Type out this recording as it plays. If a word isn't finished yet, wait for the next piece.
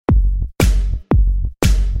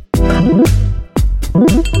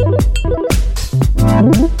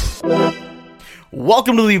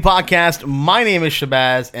Welcome to the podcast. My name is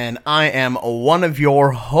Shabazz, and I am one of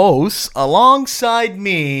your hosts. Alongside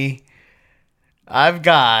me, I've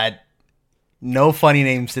got no funny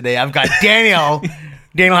names today. I've got Daniel.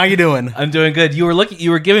 Daniel, how you doing? I'm doing good. You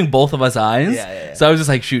were giving both of us eyes. Yeah. So I was just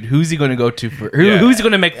like, shoot, who's he going to go to first? Who's he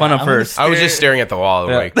going to make fun of first? I was just staring at the wall,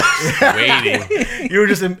 like waiting. You were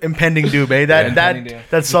just impending doom, eh?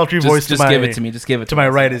 That sultry voice. Just give it to me. Just give it to my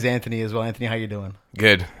right is Anthony as well. Anthony, how you doing?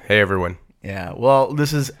 Good. Hey, everyone. Yeah. Well,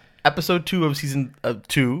 this is episode 2 of season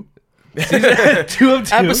 2. Season 2 of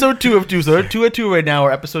 2. Episode 2 of 2. So we're 2 at 2 right now.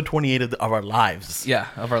 We're episode 28 of our lives. Yeah,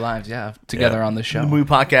 of our lives. Yeah, together on the show. The movie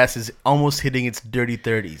podcast is almost hitting its dirty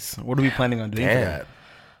 30s. What are we planning on doing for that?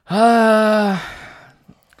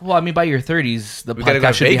 Well, I mean, by your 30s, the We gotta podcast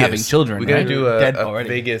go should be Vegas. having children. We gotta right? do Dead a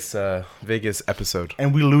already. Vegas episode,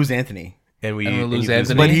 And we lose Anthony. and we And we lose you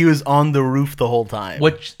Anthony. But he was on the roof the whole time.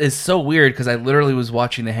 Which is so weird because I literally was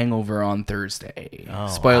watching The Hangover on Thursday.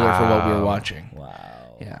 Spoiler for what we were watching.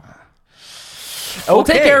 Wow. Yeah. Well,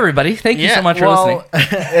 take care, everybody. Thank you so much for listening.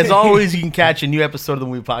 As always, you can catch a new episode of the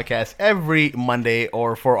Movie Podcast every Monday,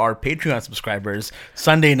 or for our Patreon subscribers,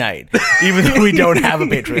 Sunday night. Even though we don't have a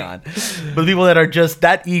Patreon, but the people that are just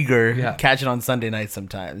that eager catch it on Sunday night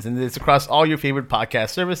sometimes, and it's across all your favorite podcast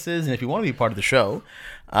services. And if you want to be part of the show,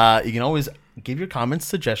 you can always give your comments,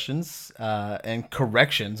 suggestions, and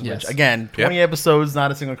corrections. Yes. Which again, 20 episodes,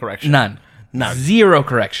 not a single correction. None. Zero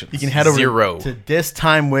corrections. You can head over to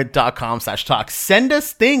thistimewith.com/talk. Send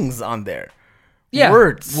us things on there. Yeah.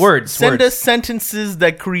 Words. Send words. us sentences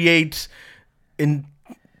that create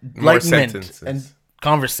enlightenment and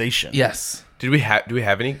conversation. Yes. Do we have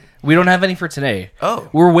any? We don't have any for today. Oh.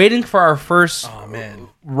 We're waiting for our first man.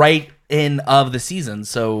 write-in of the season.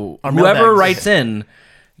 So Our whoever mailbags. writes in,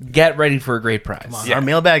 get ready for a great prize. Yeah. Our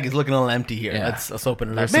mailbag is looking a little empty here. Yeah. Let's open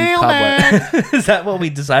it up. There's some Mailbag. cobweb. Is that what we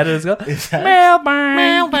decided to go?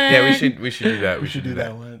 Mailbag. Yeah, we should do that. We should do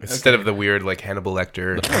that one. instead of the weird like Hannibal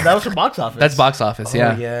Lecter. Oh, that was from box office. That's box office,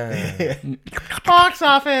 yeah. Yeah, box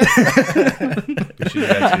office. we should do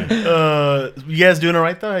that too. You guys doing all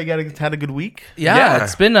right though? You had a good week. Yeah,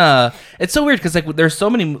 it's been it's so weird because like there's so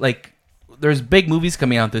many there's big movies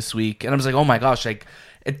coming out this week, and I'm just like, oh my gosh, like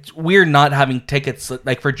it's weird not having tickets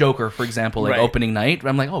like for Joker, for example, like Right. opening night.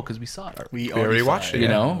 I'm like, oh, because we saw it, We already saw watched it. you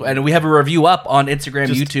know, and we have a review up on Instagram,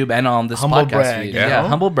 Just YouTube, and on this humble podcast brag, feed. you Yeah, know?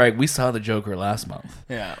 humble brag. We saw the Joker last month.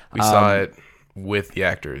 Yeah. We saw it with the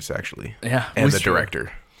actors actually. Yeah, and we the saw-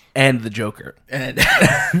 director. and the Joker, And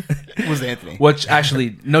it was Anthony. which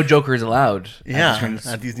actually no Joker is allowed. Yeah,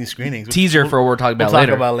 at these new screenings. which Teaser for what we're talking about we'll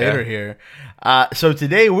later. talk about later Yeah. here. So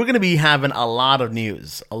today we're going to be having a lot of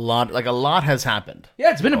news. A lot has happened.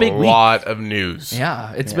 Yeah, it's been a A big week. lot of news.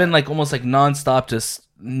 Yeah, it's been like almost like nonstop just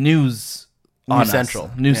news. on us.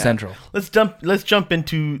 Central. News Yeah. Central. Let's jump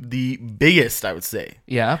into the biggest, I would say.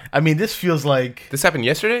 Yeah. I mean, this feels like This happened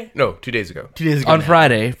yesterday? No, 2 days ago. 2 days ago. On now.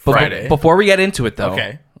 Friday. But Friday. Before we get into it, though,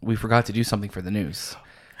 Okay. we forgot to do something for the news.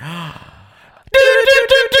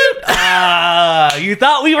 You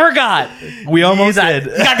thought we forgot. We almost did.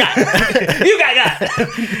 You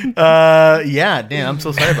got. Yeah, damn, I'm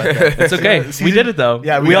so sorry about that. It's okay. We did it, though.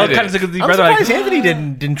 Yeah, we all did kind it. of took a deep I'm breath. surprised Like, Anthony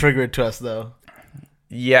didn't trigger it to us though.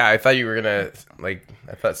 Yeah, I thought you were gonna like.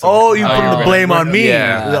 I thought. Oh, you put Oh. the blame on me.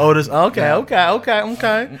 Yeah. The Otis.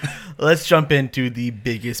 Okay. Let's jump into the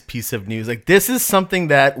biggest piece of news. Like, this is something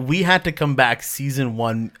that we had to come back season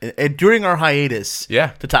 1 during our hiatus. Yeah.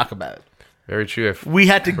 To talk about. Very true. If We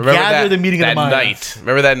had to remember gather that, the meeting that of the minds. night.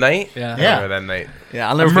 Remember that night? Yeah. I Yeah. remember that night. Yeah,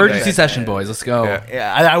 I'll never forget emergency that. session, boys. Let's go. Yeah.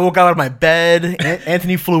 Yeah, I woke out of my bed.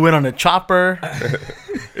 Anthony flew in on a chopper.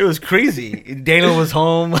 It was crazy. Daniel was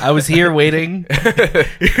home. I was here waiting.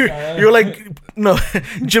 You're like, no,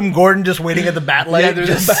 Jim Gordon just waiting at the bat light, there's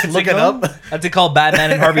just a bat looking signal. up. I had to call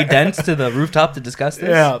Batman and Harvey Dent to the rooftop to discuss this.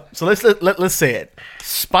 Yeah. So let's say it.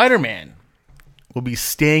 Spider-Man will be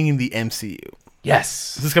staying in the MCU.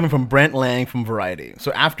 Yes. This is coming from Brent Lang from Variety.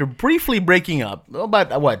 So after briefly breaking up,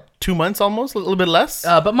 about 2 months almost, a little bit less.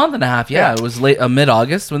 But month and a half. Yeah. Yeah. It was late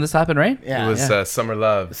mid-August when this happened, right? Yeah. It was Summer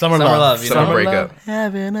Love. Summer Summer love, love, you know? Summer breakup.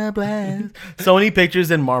 having a blast. Sony Pictures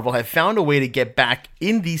and Marvel have found a way to get back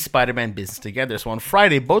in the Spider-Man business together. So on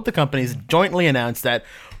Friday, both the companies jointly announced that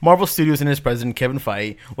Marvel Studios and its president Kevin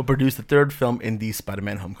Feige will produce the third film in the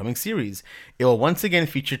Spider-Man Homecoming series. It will once again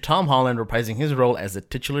feature Tom Holland reprising his role as the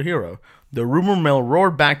titular hero. The rumor mill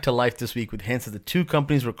roared back to life this week with hints that the two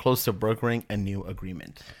companies were close to brokering a new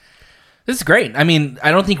agreement. This is great. I mean,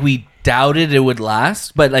 I don't think we doubted it would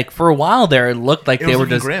last, but like for a while there, it looked like It they was were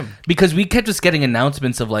looking just grim. because we kept just getting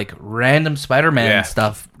announcements of like random Spider-Man Yeah.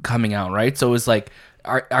 stuff coming out, right? So it was like,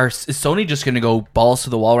 is Sony just going to go balls to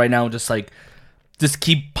the wall right now and just like just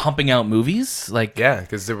keep pumping out movies. Like, Yeah,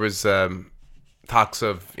 because there was talks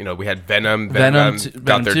of, we had Venom Venom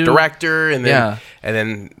got their 2. director, and then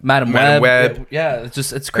Yeah. Madam Web. Yeah,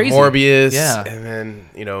 it's crazy. Morbius, Yeah. and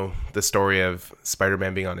then the story of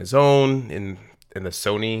Spider-Man being on his own in the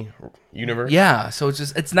Sony universe. Yeah, so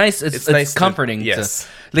it's nice. It's nice comforting. yes.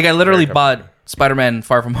 Like I literally Very bought Spider-Man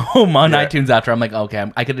Far From Home on Yeah. iTunes after. I'm like,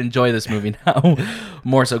 okay, I could enjoy this movie now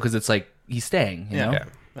more so because it's like he's staying. You know? Yeah.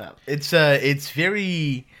 Yeah. It's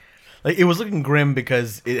very like it was looking grim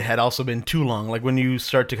because it had also been too long. Like when you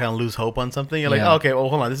start to kind of lose hope on something, you're like, Yeah. oh, okay, well,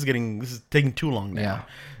 hold on, this is taking too long now. Yeah.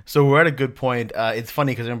 So we're at a good point. It's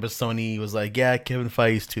funny because remember Sony was like, yeah, Kevin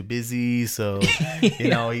Feige's too busy, so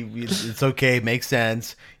it's okay, makes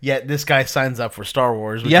sense. Yet this guy signs up for Star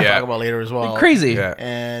Wars, which Yeah. we'll talk about later as well. Crazy. Yeah.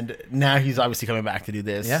 And now he's obviously coming back to do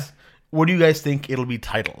this. Yeah. What do you guys think it'll be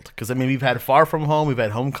titled? Because I mean, we've had Far From Home, we've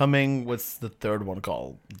had Homecoming. What's the third one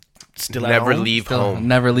called? Still at Never Home? leave Still, home.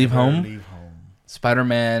 Never leave Never home. Leave Home.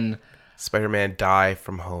 Spider-Man. Spider-Man die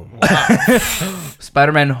from home.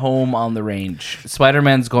 Spider-Man home on the range.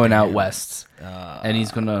 Spider-Man's going out west, and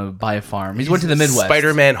he's gonna buy a farm. He's going to the Midwest.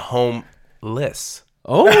 Spider-Man homeless.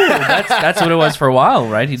 Oh, that's what it was for a while,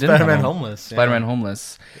 right? He didn't. Spider-Man have a home. homeless. Yeah. Spider-Man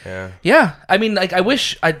homeless. Yeah. Yeah, I mean, like, I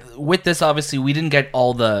wish with this, obviously, we didn't get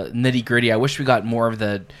all the nitty gritty. I wish we got more of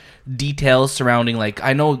the details surrounding, like,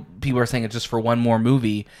 I know people are saying it's just for one more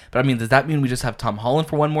movie, but I mean, does that mean we just have Tom Holland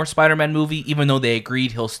for one more Spider-Man movie, even though they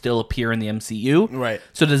agreed he'll still appear in the MCU? Right.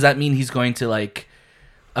 So does that mean he's going to, like,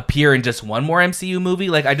 appear in just one more MCU movie?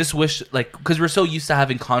 Like, I just wish, like, because we're so used to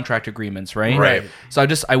having contract agreements, right? Right. So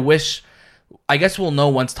I wish. I guess we'll know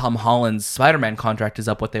once Tom Holland's Spider-Man contract is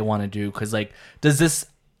up what they want to do. Because, like, does this...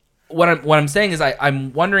 What I'm saying is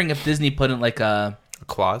I'm wondering if Disney put in, like, a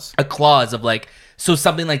clause of, like... So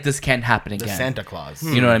something like this can't happen again. The Santa Claus.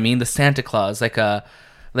 You know what I mean? The Santa Claus. Like a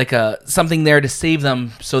something there to save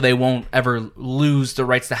them so they won't ever lose the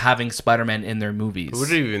rights to having Spider-Man in their movies. We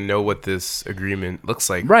don't even know what this agreement looks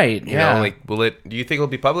like. Right, You yeah. know, like, do you think it'll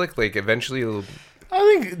be public? Like, eventually it'll... I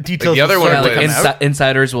think details. the other will one start to was- come out.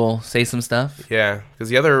 Insiders will say some stuff. Yeah, because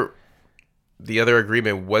the other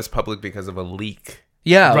agreement was public because of a leak.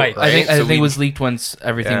 Yeah, Right. I think So it was leaked once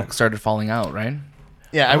everything Yeah. started falling out, right?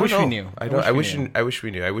 Yeah, I wish we don't knew. know. I wish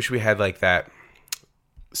we knew. I wish we had like that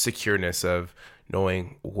secureness of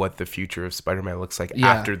knowing what the future of Spider-Man looks like Yeah.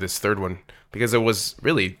 after this third one, because it was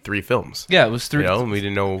really 3 films. Yeah, it was through. and we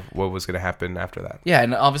didn't know what was going to happen after that. Yeah,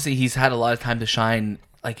 and obviously he's had a lot of time to shine,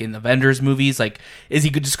 like in Avengers movies. Like, is he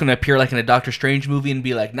just going to appear like in a Doctor Strange movie and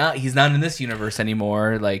be like, nah, he's not in this universe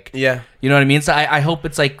anymore? Like, Yeah. you know what I mean? So I hope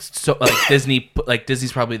it's like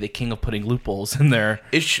Disney's probably the king of putting loopholes in their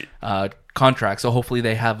contract. So hopefully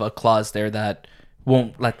they have a clause there that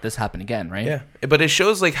won't let this happen again, right? Yeah, but it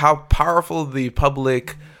shows like how powerful the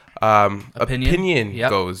public opinion Yep.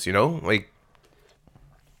 goes. Like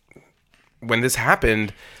when this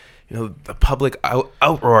happened, the public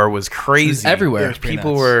outroar was crazy everywhere. It was pretty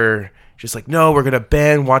People nuts. were just like, "No, we're gonna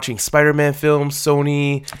ban watching Spider-Man films."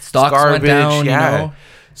 Sony Stocks went down, Yeah,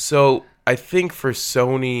 so I think for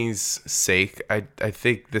Sony's sake, I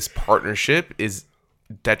think this partnership is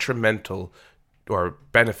detrimental or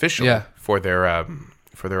beneficial Yeah. for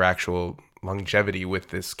their actual longevity with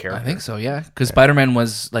this character. I think so, yeah. Because Spider-Man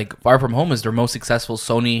was, like, Far From Home is their most successful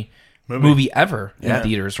Sony movie ever in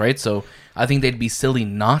theaters, right? So I think they'd be silly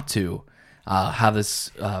not to have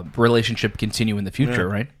this relationship continue in the future,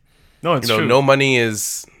 right? No, it's true. No money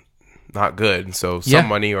is not good. So some Yeah.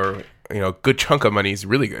 money or a good chunk of money is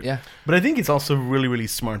really good. Yeah. But I think it's also really, really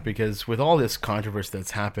smart because with all this controversy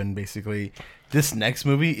that's happened, basically, this next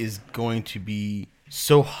movie is going to be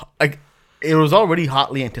so like it was already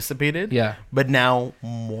hotly anticipated. Yeah. But now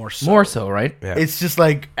more so. More so, right? Yeah. It's just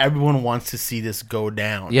like everyone wants to see this go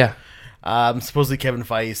down. Yeah. Supposedly Kevin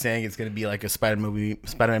Feige is saying it's going to be like a Spider-Man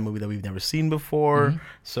movie that we've never seen before. Mm-hmm.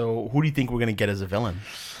 So who do you think we're going to get as a villain?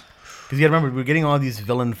 Because you got to remember, we're getting all these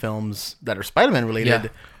villain films that are Spider-Man related Yeah.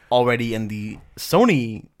 already in the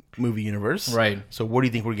Sony movie universe. Right. So what do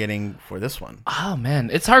you think we're getting for this one? Oh, man.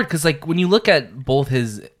 It's hard because, like, when you look at both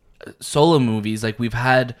his solo movies, like, we've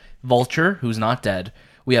had Vulture, who's not dead.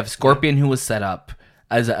 We have Scorpion, who was set up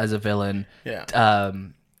as a villain. Yeah.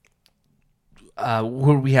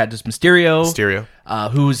 Who we had just Mysterio,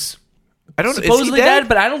 who's I don't. Is he supposedly dead? dead,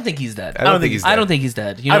 but I don't think he's dead. I don't think he's dead. I don't think he's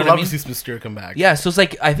dead. You know I'd what love I mean? to see Mysterio come back. Yeah, so it's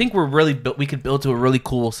like I think we're really we could build to a really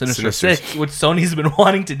cool Sinister Sinister Six, which Sony's been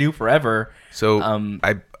wanting to do forever. So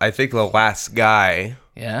I think the last guy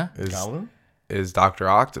Yeah, is Dr.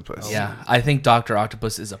 Octopus. yeah. I think Doctor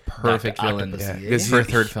Octopus is a perfect Dr. villain Octopus, for a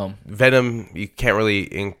third film. Venom, you can't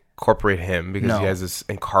really incorporate him because No. he has this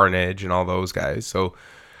and Carnage and all those guys. So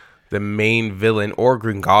the main villain or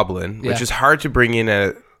Green Goblin, which is hard to bring in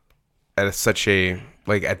at such a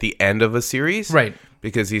like at the end of a series, Right.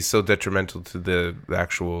 Because he's so detrimental to the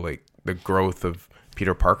actual like the growth of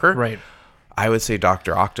Peter Parker, Right. I would say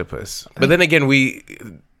Dr. Octopus, but then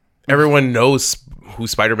again, everyone knows who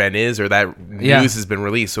Spider-Man is, or that news has been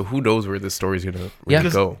released, so who knows where this story's gonna really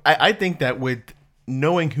go. I think that with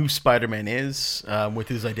knowing who Spider-Man is, with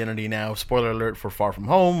his identity now, spoiler alert for Far From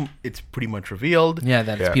Home, it's pretty much revealed. Yeah,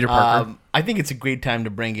 that's Peter Parker. I think it's a great time to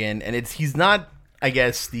bring in, and he's not, I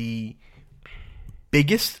guess, the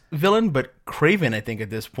biggest villain, but Kraven, I think at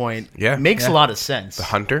this point, makes a lot of sense. The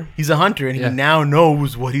hunter? He's a hunter, and he now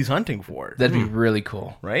knows what he's hunting for. That'd be really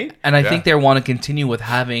cool. Right? And I think they want to continue with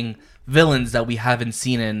having villains that we haven't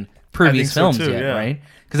seen in previous films yet, right?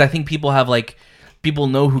 Because I think people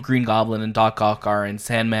know who Green Goblin and Doc Ock are and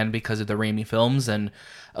Sandman because of the Raimi films, and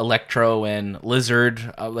Electro and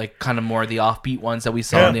Lizard, like kind of more the offbeat ones that we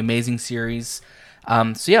saw in the Amazing series.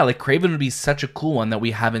 So yeah, like Kraven would be such a cool one that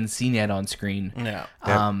we haven't seen yet on screen. Yeah.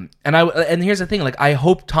 And here's the thing, like I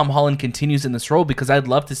hope Tom Holland continues in this role because I'd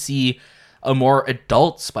love to see a more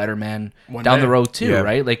adult Spider-Man down the road too,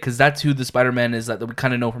 right? Like because that's who the Spider-Man is that we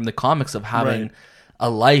kind of know from the comics of having a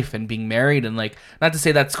life and being married, and like not to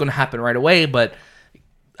say that's going to happen right away, but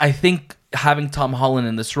I think having Tom Holland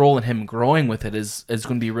in this role and him growing with it is going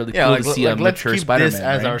to be really cool to see a mature Spider-Man. Let's keep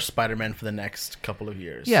this as our Spider-Man for the next couple of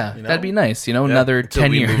years. Yeah, that'd be nice. Another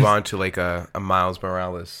 10 years. Move on to like a Miles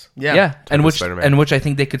Morales. And which I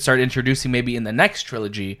think they could start introducing maybe in the next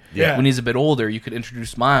trilogy. Yeah, when he's a bit older, you could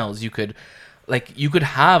introduce Miles. You could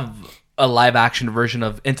have a live action version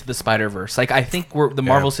of Into the Spider-Verse. Like I think the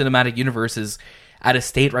Marvel Cinematic Universe is at a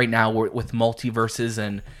state right now with multiverses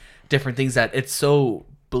and different things that it's so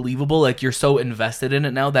believable, like you're so invested in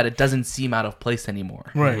it now that it doesn't seem out of place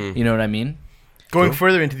anymore. Right. You know what I mean? Going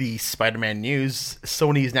further into the Spider-Man news,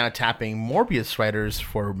 Sony is now tapping Morbius writers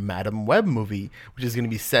for Madam Web movie, which is going to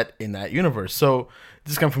be set in that universe. So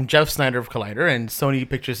this comes from Jeff Snyder of Collider, and Sony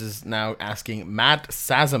Pictures is now asking Matt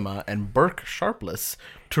Sazama and Burke Sharpless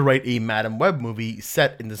to write a Madam Web movie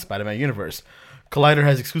set in the Spider-Man universe. Collider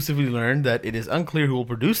has exclusively learned that it is unclear who will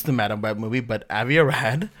produce the Madam Web movie, but Avi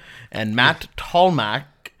Arad and Matt Tolmach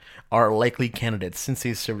are likely candidates since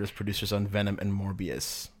they served as producers on Venom and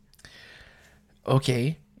Morbius.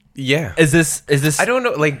 Okay. Yeah. Is this? I don't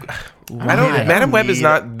know. Like, Madam Web is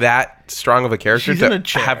not that strong of a character. She's in a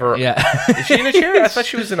chair. Have her. Yeah. Is she in a chair? I thought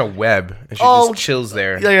she was in a web, and she just chills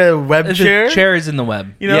there. Like a web chair. The chair is in the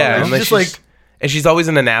web. Yeah. She's just like, and she's always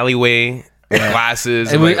in an alleyway with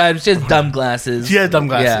glasses. It's just dumb glasses. She has dumb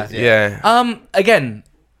glasses. Yeah. Again,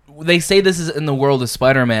 they say this is in the world of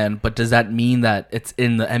Spider-Man, but does that mean that it's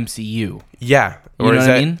in the MCU? Yeah. You know what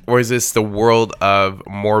I mean? Or is this the world of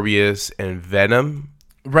Morbius and Venom?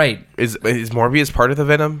 Right. Is Morbius part of the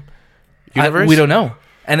Venom universe? We don't know.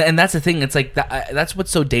 And that's the thing. It's like that's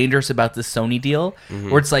what's so dangerous about this Sony deal,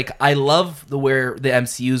 where it's like I love where the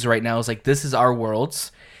MCU's right now is like this is our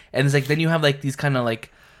worlds, and it's like then you have like these kind of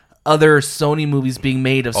like other Sony movies being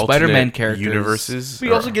made of Alternate Spider-Man characters. Universes.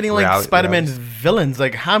 We're also getting like Spider-Man's villains.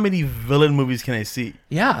 Like how many villain movies can I see?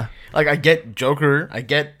 Yeah. Like I get Joker, I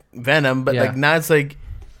get Venom, but like now it's like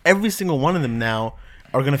every single one of them now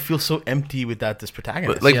are gonna feel so empty without this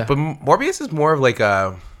protagonist. But Morbius is more of like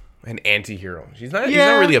an anti-hero. He's not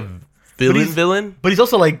really a villain. But he's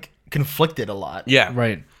also like conflicted a lot. Yeah.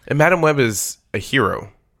 Right. And Madam Web is a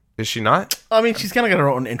hero. Is she not? I mean, she's kind of got her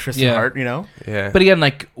own interest in heart, you know? Yeah. But again,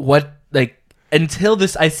 until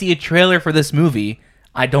I see a trailer for this movie,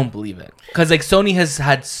 I don't believe it. Because like Sony has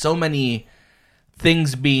had so many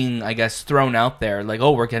things being, I guess, thrown out there. Like,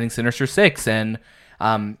 oh, we're getting Sinister Six, and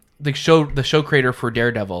the show creator for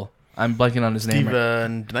Daredevil. I'm blanking on his name.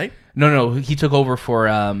 Steven Knight? No, he took over for.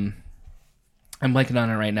 I'm blanking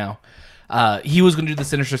on it right now. He was going to do the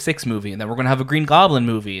Sinister Six movie, and then we're going to have a Green Goblin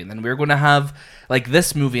movie, and then we're going to have like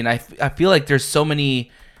this movie. And I feel like there's so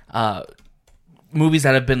many movies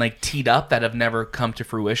that have been like teed up that have never come to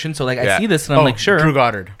fruition. So like I see this and I'm like, sure,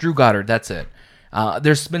 Drew Goddard, that's it.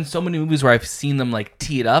 There's been so many movies where I've seen them like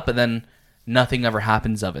tee it up and then nothing ever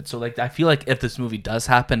happens of it. So like I feel like if this movie does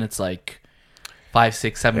happen, it's like 5,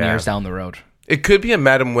 6, 7 years down the road. It could be a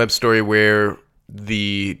Madam Web story where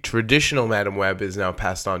the traditional Madam Web is now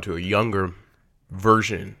passed on to a younger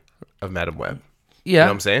version of Madam Web. Yeah. You know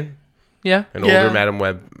what I'm saying? Yeah. An older Madam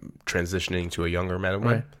Web transitioning to a younger Madam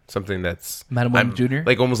Web. Something that's Madam Web Jr.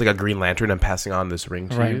 Like almost like a Green Lantern. I'm passing on this ring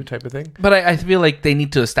to you type of thing. But I feel like they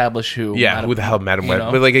need to establish who. Yeah, who the hell Madam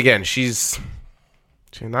Web. But like again, she's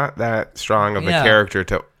not that strong of a character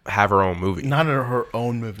to have her own movie. Not in her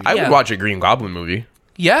own movie. I would watch a Green Goblin movie.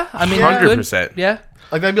 Yeah, I mean, 100%. Yeah,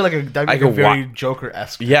 Like that'd be like a very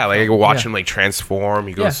Joker-esque. Yeah, like I could watch him like transform.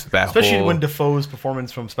 He goes that Especially whole... when Defoe's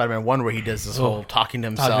performance from Spider-Man 1 where he does this whole talking to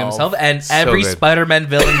himself. and So every good. Spider-Man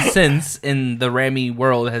villain since in the Raimi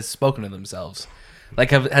world has spoken to themselves.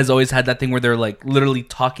 Like has always had that thing where they're like literally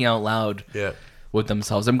talking out loud. Yeah. With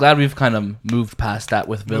themselves. I'm glad we've kind of moved past that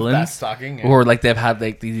with villains. past talking, yeah. Or like they've had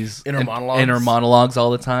like these Inner monologues. inner monologues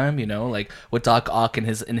all the time, you know, like with Doc Ock and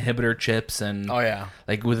his inhibitor chips and Oh, yeah.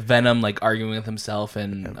 like with Venom like arguing with himself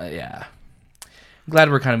and yeah. I'm glad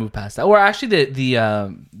we're kind of moved past that. Or actually the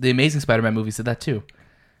Amazing Spider-Man movies did that too.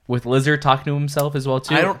 With Lizard talking to himself as well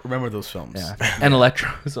too. I don't remember those films. Yeah. And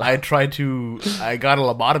Electro as well. I got a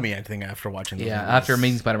lobotomy, I think, after watching those movies. After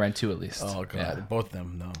Amazing Spider-Man 2 at least. Oh, God. Yeah. Both of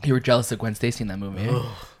them, no. You were jealous of Gwen Stacy in that movie. Eh?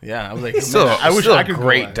 Yeah, I was like, Still, man, I wish still I a could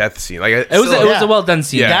great go death scene. Like It was Yeah. a well done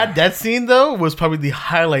scene. Yeah. That death scene, though, was probably the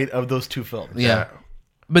highlight of those two films. Yeah.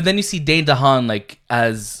 But then you see Dane DeHaan like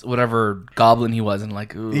as whatever goblin he was and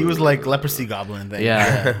like ooh. He was like leprosy goblin thing.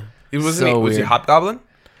 Yeah. Was So he weird. Hobgoblin?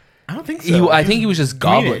 I don't think so. I think he was just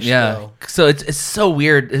goblin. greenish, Yeah. though. So it's so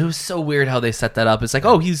weird. It was so weird how they set that up. It's like,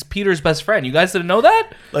 oh, he's Peter's best friend. You guys didn't know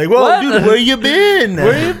that? Like, well, What? dude, where you been?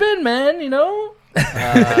 Where you been, man? You know?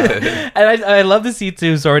 And I love to see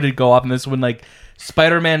too, sorry to go off on this, when like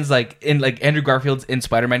Spider-Man's like in like Andrew Garfield's in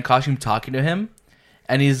Spider-Man costume talking to him.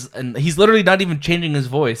 And he's literally not even changing his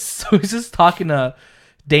voice. So he's just talking to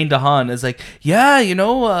Dane DeHaan. It's like, yeah, you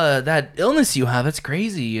know, that illness you have, it's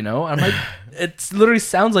crazy, you know? I'm like, it literally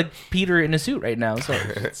sounds like Peter in a suit right now. So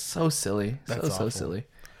it's so silly. So awful. silly.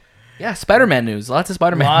 Yeah, Spider-Man news. Lots of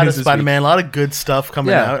Spider-Man A lot news of this Spider-Man, a lot of good stuff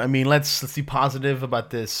coming Yeah. out. I mean, let's be positive about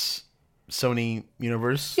this Sony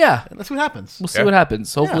universe. Yeah. And let's see what happens. We'll see what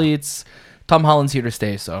happens. Hopefully it's Tom Holland's here to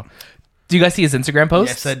stay, so. Do you guys see his Instagram post?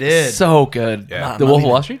 Yes, I did. So good. Yeah. The I'm Wolf of leaving.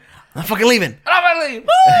 Wall Street? I'm fucking leaving. Woo!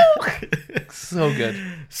 So good.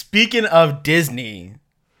 Speaking of Disney,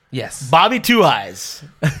 Yes. Bobby Two Eyes.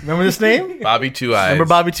 Remember this name? Bobby Two Eyes. Remember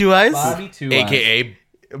Bobby Two Eyes? AKA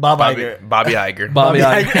Bob Bobby Iger. Bobby Iger. Bobby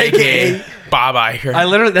Bobby Iger. Iger, AKA Bob Iger.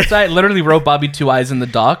 I literally wrote Bobby Two Eyes in the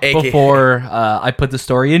doc AKA. before I put the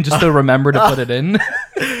story in, just to remember to put it in.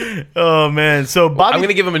 Oh man! So Bobby, I'm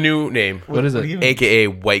gonna give him a new name. What is what it? do you- AKA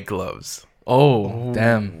White Gloves. Oh,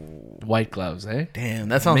 damn. White gloves, eh? damn,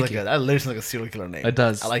 that sounds Mickey. like that literally sounds like a serial killer name. It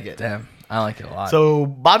does. I like it. Damn. I like it a lot. So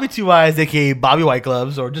Bobby Two Eyes, aka Bobby White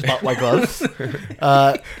Gloves, or just White Gloves.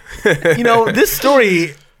 You know, this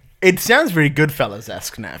story, it sounds very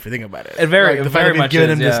Goodfellas-esque now if you think about it. It very- the it fact very that they've much given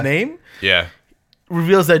is, him yeah. this name Yeah.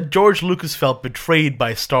 reveals that George Lucas felt betrayed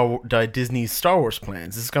by Disney's Star Wars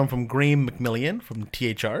plans. This has come from Graham McMillan from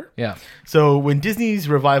THR. yeah. So, when Disney's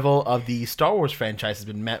revival of the Star Wars franchise has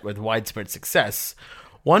been met with widespread success,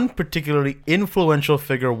 one particularly influential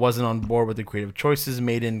figure wasn't on board with the creative choices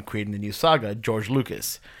made in creating the new saga, George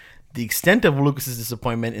Lucas. The extent of Lucas's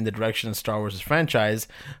disappointment in the direction of Star Wars' franchise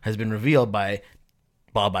has been revealed by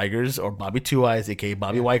Bob Iger's, or Bobby Two Eyes, aka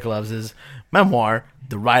Bobby White Gloves' memoir,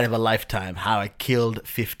 The Ride of a Lifetime, How I Killed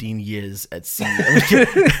 15 Years at Sea.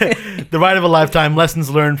 The Ride of a Lifetime, Lessons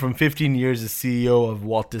Learned from 15 Years as CEO of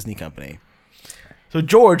Walt Disney Company. So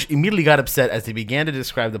George immediately got upset as they began to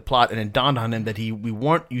describe the plot, and it dawned on him that we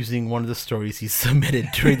weren't using one of the stories he submitted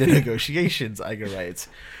during the negotiations, Iger writes.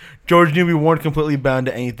 George knew we weren't completely bound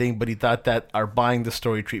to anything, but he thought that our buying the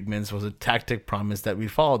story treatments was a tactic promise that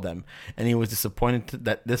we'd follow them, and he was disappointed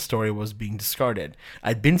that this story was being discarded.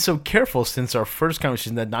 I'd been so careful since our first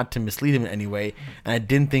conversation that not to mislead him in any way, and I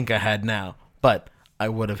didn't think I had now, but I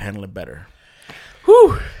would have handled it better.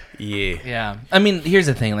 Whew. Yeah. Yeah. I mean, here's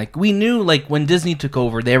the thing. Like, we knew, like, when Disney took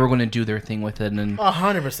over, they were going to do their thing with it. And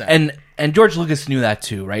 100%. And George Lucas knew that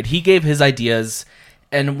too, right? He gave his ideas.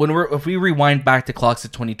 And if we rewind back to clocks to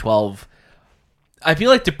 2012, I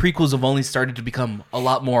feel like the prequels have only started to become a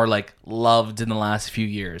lot more, like, loved in the last few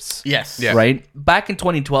years. Yes. Yeah. Right? Back in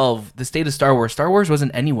 2012, the state of Star Wars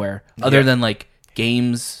wasn't anywhere other than, like,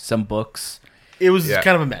 games, some books. It was Yeah.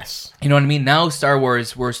 kind of a mess. You know what I mean? Now we're Star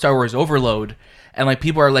Wars overload, and like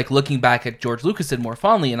people are like looking back at George Lucas and more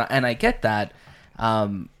fondly, and I get that.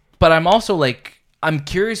 But I'm also like, I'm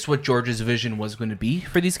curious what George's vision was going to be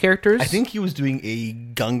for these characters. I think he was doing a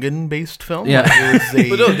Gungan-based film. Yeah. Like, it was a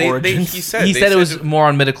But no, origins. he said he said it was more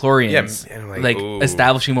on midichlorians, Yeah, and I'm like ooh.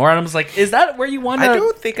 establishing more. And I was like, is that where you want to? I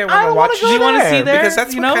don't think I I want to don't watch. wanna go Do you wanna see there, because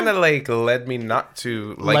that's you what know? kind of like led me not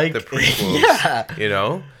to like Like- the prequels. Yeah. You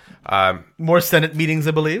know, More Senate meetings,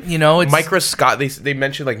 I believe. You know, it's They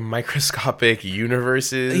mentioned like microscopic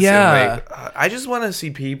universes. Yeah. And, like, I just want to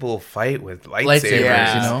see people fight with lightsabers. lightsabers.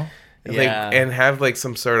 Yeah. You know, Like, Yeah. and have like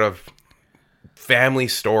some sort of family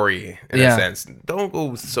story in Yeah. a sense. Don't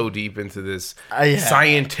go so deep into this Yeah.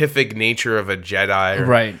 scientific nature of a Jedi.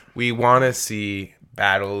 Right. We want to see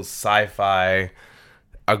battles, sci-fi,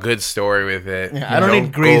 a good story with it. Yeah, I don't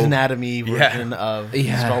need Grey's go- Anatomy version of the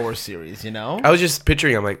Yeah. Star Wars series, you know? I was just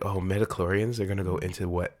picturing. I'm like, oh, midichlorians. They're gonna go into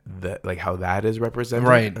what how that is represented.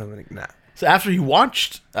 Right. And I'm like, nah. So after he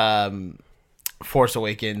watched Force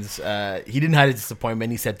Awakens, he didn't hide his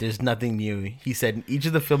disappointment. He said there's nothing new. He said in each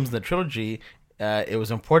of the films in the trilogy, it was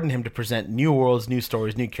important to him to present new worlds, new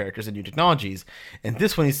stories, new characters, and new technologies. And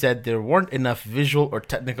this one, he said there weren't enough visual or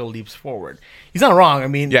technical leaps forward. He's not wrong. I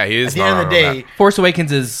mean, Yeah, he is at the not end of the wrong on day, Force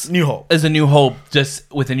Awakens is New Hope. is a new hope,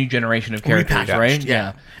 just with a new generation of characters, Repackaged, right?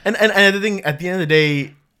 Yeah. And the thing, at the end of the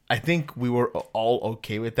day, I think we were all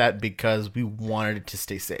okay with that because we wanted it to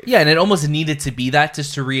stay safe. Yeah, and it almost needed to be that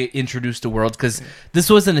just to reintroduce the world, because this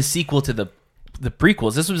wasn't a sequel to the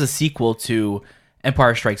prequels. This was a sequel to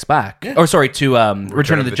Empire Strikes Back, or sorry, to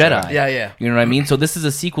Return of the Jedi. Yeah, yeah. You know what I mean? So this is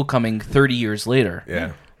a sequel coming 30 years later.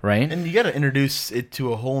 Yeah. Right? And you got to introduce it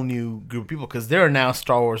to a whole new group of people because there are now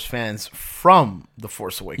Star Wars fans from The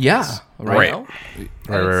Force Awakens. Yeah, Right. You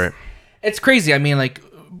know? Right. It's crazy. I mean, like,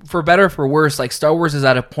 for better or for worse, like, Star Wars is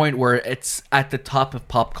at a point where it's at the top of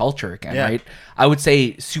pop culture again, Yeah. right? I would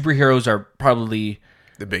say superheroes are probably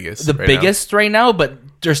The biggest. the right biggest right now, but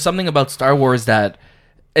there's something about Star Wars that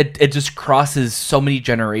it just crosses so many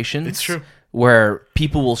generations. It's true. Where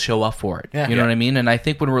people will show up for it. Yeah. You know Yeah. what I mean? And I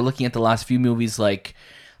think when we're looking at the last few movies like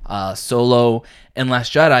Solo and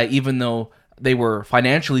Last Jedi, even though they were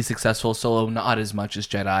financially successful, Solo not as much as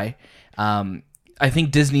Jedi, I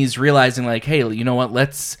think Disney's realizing like, hey, you know what?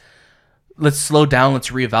 Let's slow down. Let's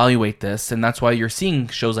reevaluate this, and that's why you're seeing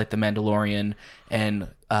shows like The Mandalorian and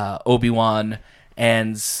Obi-Wan,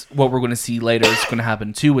 and what we're going to see later is going to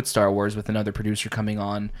happen too with Star Wars with another producer coming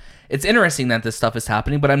on. It's interesting that this stuff is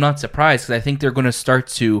happening, but I'm not surprised because I think they're going to start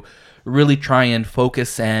to really try and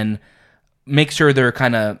focus and make sure they're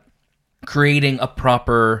kind of creating a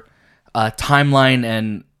proper timeline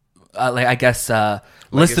and like I guess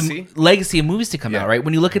Legacy? legacy of movies to come out, right?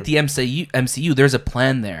 When you look at the MCU, there's a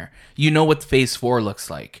plan there. You know what Phase 4 looks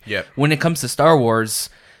like. Yep. When it comes to Star Wars,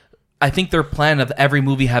 I think their plan of every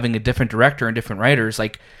movie having a different director and different writers,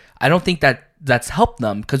 like, I don't think that's helped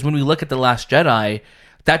them, because when we look at The Last Jedi,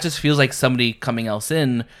 that just feels like somebody coming else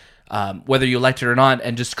in, whether you liked it or not,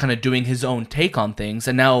 and just kind of doing his own take on things.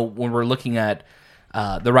 And now when we're looking at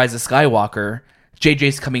The Rise of Skywalker,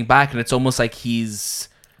 JJ's coming back, and it's almost like he's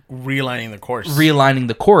Realigning the course.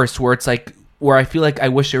 Mm-hmm. where it's like, where I feel like I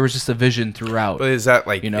wish there was just a vision throughout. But is that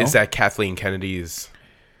like, You know? is that Kathleen Kennedy's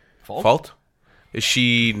fault? Is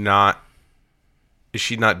she not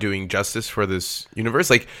doing justice for this universe?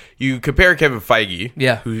 Like, you compare Kevin Feige,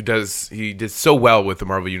 Yeah. he did so well with the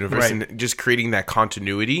Marvel universe, Right. and just creating that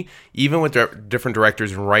continuity, even with different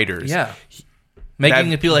directors and writers. Yeah.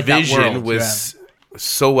 Making it feel like that vision world. was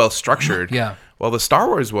so well structured. Yeah. Well, the Star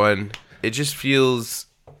Wars one, it just feels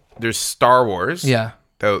there's Star Wars. Yeah.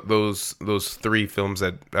 Those three films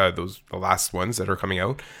that the last ones that are coming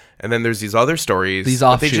out, and then there's these other stories. These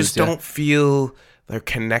but they offshoots, just yeah. don't feel they're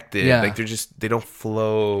connected. Yeah. Like they don't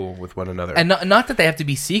flow with one another. And not that they have to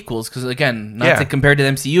be sequels, because again, not Yeah. to compare to the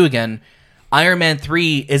MCU again, Iron Man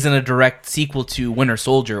 3 isn't a direct sequel to Winter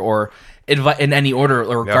Soldier or in any order,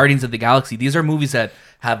 or Yeah. Guardians of the Galaxy. These are movies that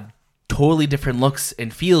have totally different looks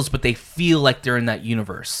and feels, but they feel like they're in that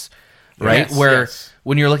universe, right? Yes, Where yes.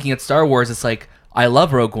 when you're looking at Star Wars, it's like, I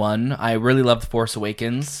love Rogue One, I really love The Force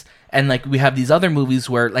Awakens, and like we have these other movies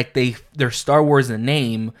where like they're Star Wars in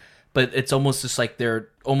name, but it's almost just like they're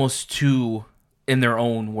almost too in their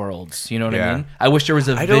own worlds. You know what I Yeah. mean? I wish there was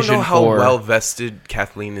a I vision don't know how for well vested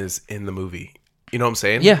Kathleen is in the movie. You know what I'm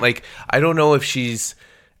saying? Yeah. Like, I don't know if she's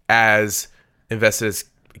as invested as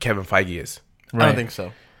Kevin Feige is. I Right. don't think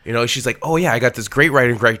so. You know, she's like, oh yeah, I got this great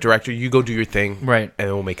writer, great director. You go do your thing, Right. and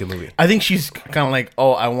we'll make a movie. I think she's kind of like,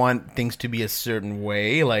 oh, I want things to be a certain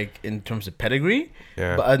way, like in terms of pedigree.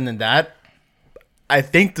 Yeah. But other than that, I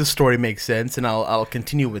think the story makes sense, and I'll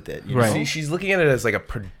continue with it. You Right. know? See, she's looking at it as like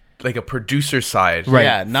a producer side, Right.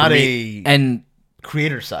 Yeah, not For a And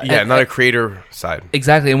creator side. Yeah, not a creator side.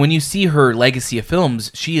 exactly. And when you see her legacy of films,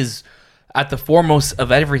 she is at the foremost of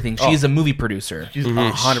everything. She's a movie producer. She's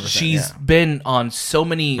 100%. She's yeah. been on so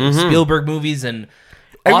many Spielberg movies and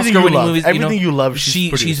Everything you Oscar-winning love. movies. Everything you love, she's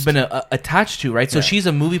produced. been attached to, right? So she's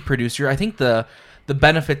a movie producer. I think the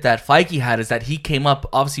benefit that Feige had is that he came up,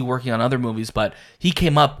 obviously working on other movies, but he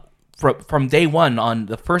came up from day one on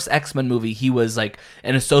the first X-Men movie. He was like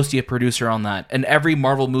an associate producer on that, and every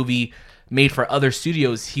Marvel movie made for other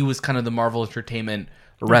studios, he was kind of the Marvel Entertainment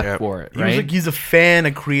rep Yeah. for it, He was right? like, he's a fan,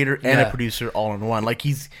 a creator, and Yeah. a producer all in one. Like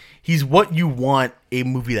he's what you want a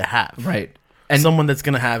movie to have. Right. And And someone that's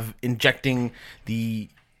gonna have injecting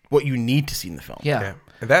what you need to see in the film. yeah. Yeah.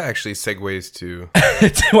 And that actually segues to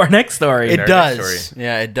To our next story. It our does. next story.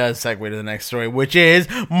 Yeah, it does segue to the next story, which is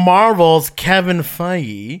Marvel's Kevin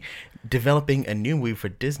Feige developing a new movie for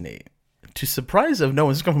Disney. To surprise of no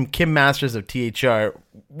one, this comes from Kim Masters of THR.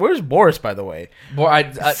 Where's Boris, by the way?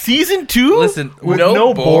 Season 2? Listen, with no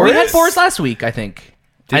no Boris? Boris? we had Boris last week, I think.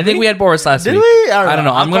 I think we? we had Boris last Did week. we? I don't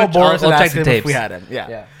know. I'm I'll going call Boris I'll and check ask the him tapes. if we had him. Yeah.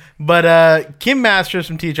 Yeah. But Kim Masters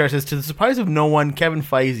from THR says, to the surprise of no one, Kevin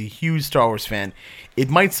Feige is a huge Star Wars fan. It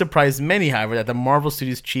might surprise many, however, that the Marvel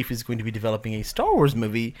Studios chief is going to be developing a Star Wars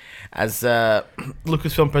movie as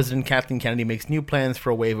Lucasfilm president Kathleen Kennedy makes new plans for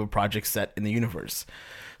a wave of projects set in the universe.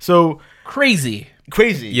 So, Crazy.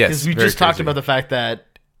 crazy. Yes, Because we very just talked crazy. about the fact that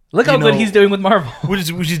Look how You good know- he's doing with Marvel. which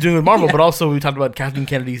he's doing with Marvel, but also we talked about Kathleen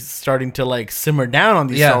Kennedy starting to like simmer down on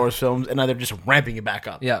these Yeah. Star Wars films, and now they're just ramping it back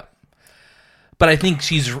up. Yeah. But I think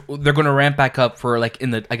they're going to ramp back up for like in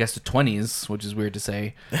the, I guess, the 20s, which is weird to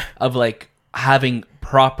say, of like having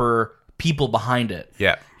proper people behind it.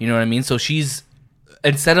 Yeah. You know what I mean? So she's,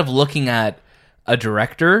 instead of looking at a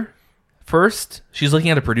director first, she's looking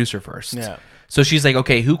at a producer first. Yeah. So she's like,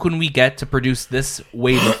 okay, who can we get to produce this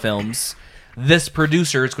wave of films? This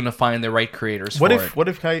producer is going to find the right creators What for if it.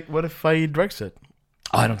 what if Feige directs it?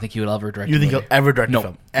 Oh, I don't think he would ever direct You a think movie. he'll ever direct No. a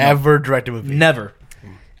film? No. Ever direct a movie? Never.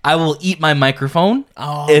 I will eat my microphone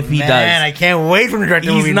Oh, if he man, does. I can't wait for him to direct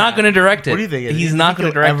a movie. He's not now. going to direct it. What do you think? He's You not think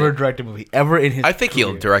going to he'll direct ever it. direct a movie ever in his. I think he'll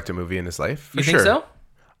career? direct a movie in his life. For You sure. think so?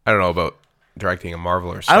 I don't know about directing a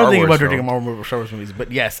Marvel or Star I Wars don't think about film. directing a Marvel or Star Wars movies,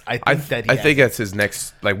 but yes, I think that. I think that's his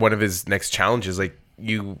next, like one of his next challenges. Like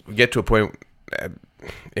you get to a point,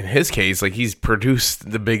 in his case, like he's produced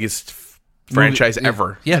the biggest franchise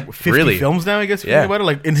ever. Yeah. 50 really. films now. I guess if you Yeah. think about it,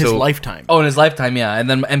 like in his So- lifetime. Oh, in his lifetime, yeah. And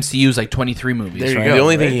then MCU's like 23 movies, There you right? go. The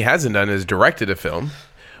only thing right? he hasn't done is directed a film,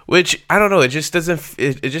 which I don't know. It just doesn't.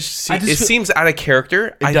 It just I just it feel- seems out of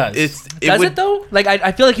character. It does. Does it though? Like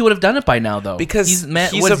I feel like he would have done it by now though. Because he's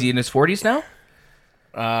he's what a- is he in his 40s now?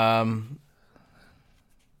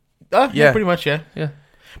 Yeah, Yeah. pretty much, yeah. Yeah.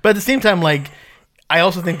 But at the same time, like, I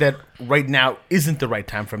also think that right now isn't the right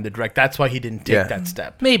time for him to direct. That's why he didn't take Yeah. that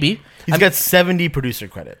step. Maybe. He's got 70 producer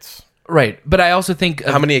credits. Right. But I also think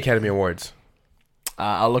How many Academy Awards?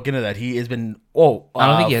 I'll look into that. He has been I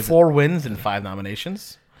don't think he has 4 wins and 5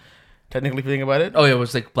 nominations. Technically, if you think about it. Oh, yeah, it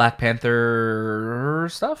was like Black Panther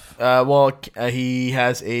stuff. He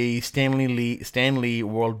has a Stanley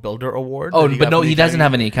World Builder Award. Oh, that but got no, from the he doesn't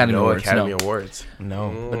have any Academy. Academy No Awards. Academy No. Awards.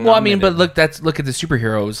 No. but Well, I mean, but nominated. look at the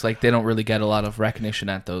superheroes. Like they don't really get a lot of recognition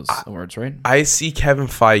at those awards, right? I see Kevin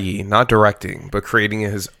Feige not directing, but creating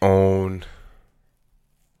his own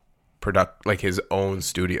like his own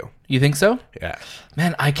studio. You think so? Yeah,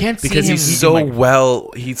 Man, I can't see because him. he's so well.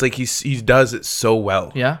 He's like he does it so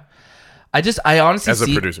well. Yeah. I honestly As a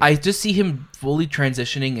see producer. I just see him fully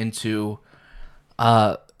transitioning into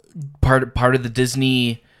part of the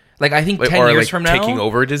Disney, like I think Like, 10 or, years like, from now taking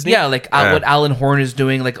over Disney? Yeah, like Yeah. what Alan Horn is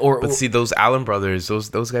doing, like or But see, those Allen brothers,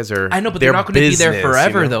 those guys are. I know, but they're not going to be there business,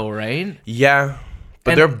 forever you know? though, right? Yeah,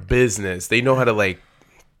 but And- they're business. They know how to like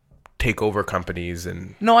take over companies,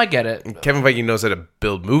 and No, I get it. Kevin Feige knows how to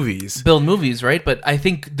build movies. Build movies, right? But I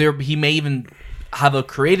think he may even have a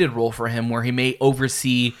created role for him where he may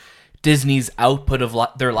oversee Disney's output of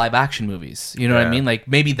their live action movies. You know what I Yeah. mean? Like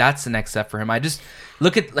maybe that's the next step for him. I just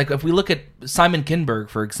look at like if we look at Simon Kinberg,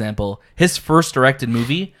 for example, his first directed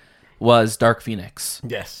movie was Dark Phoenix.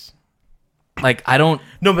 Yes. Like I don't.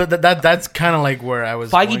 No, but that's kind of like where I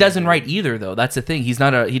was. Feige going doesn't to. write either, though. That's the thing. He's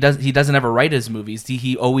not a he doesn't ever write his movies.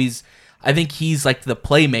 He always. I think he's like the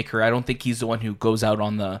playmaker. I don't think he's the one who goes out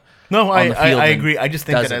on the. No, on the field I and agree. I just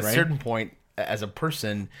think does that at it, a right? certain point, as a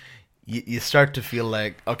person, you start to feel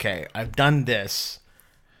like, okay, I've done this.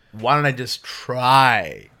 Why don't I just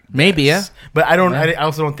try? Maybe, yeah. But I don't. I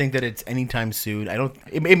also don't think that it's anytime soon. I don't.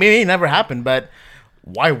 It may never happen, but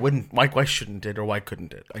why wouldn't? Why shouldn't it, or why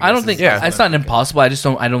couldn't it? I don't guess think is what it's I'm not thinking.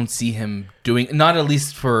 impossible. I don't see him doing, not at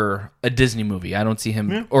least for a Disney movie. I don't see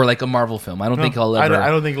him or like a Marvel film. I don't think he'll ever I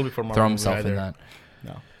don't think it'll be for Marvel throw movie himself either. in that.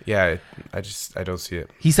 Yeah, I don't see it.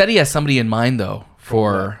 He said he has somebody in mind though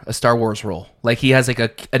for a Star Wars role. Like he has like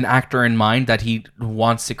an actor in mind that he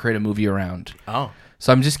wants to create a movie around. Oh,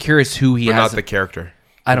 So I'm just curious who he But has. not the character.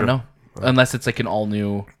 I don't know. Unless it's like an all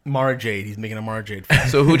new. Mara Jade. He's making a Mara Jade film.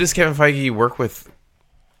 So who does Kevin Feige work with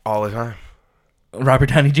all the time? Robert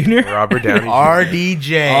Downey Jr. Robert Downey Jr.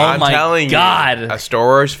 RDJ. Oh I'm my telling God. you, a Star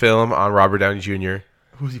Wars film on Robert Downey Jr.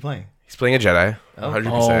 Who's he playing? He's playing a Jedi. 100%.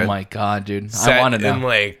 Oh my god, dude! Set I want to know. in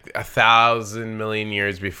like 1,000 million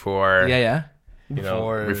years before. Yeah.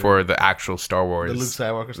 Before the actual Star Wars. The Luke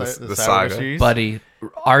Skywalker, the Skywalker saga. series. Buddy,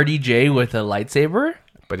 RDJ with a lightsaber.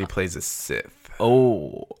 But he plays a Sith.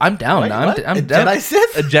 Oh, I'm down. Wait, I'm what? I'm A down. Jedi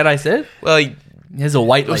Sith? A Jedi Sith. Well, He has a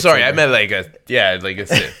white. sorry, I lightsaber. meant like a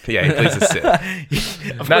Sith. Yeah, he plays a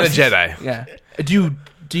Sith, not a Jedi. Yeah. Do you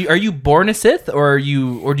are you born a Sith or do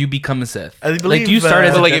you become a Sith? I Like, believe, do you start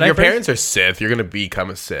as a But like, Jedi if your first? parents are Sith, you're gonna become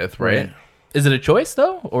a Sith, right? Is it a choice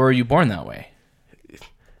though, or are you born that way?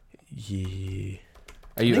 Yeah.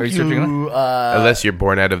 Are you searching on? Unless you're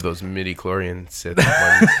born out of those midi-chlorian Sith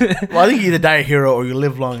ones. Well, I think you either die a hero or you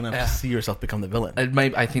live long enough to see yourself become the villain.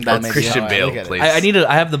 I think that That's might be Christian how Bale look at it. plays. I need to.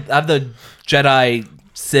 I have the Jedi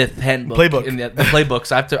Sith handbook Playbook. in the playbook,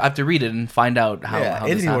 so I have to read it and find out how. Yeah, how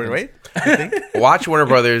this Anthony Warren, happens. right? I think. Watch Warner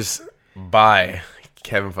Brothers buy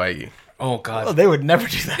Kevin Feige. Oh God, Oh, they would never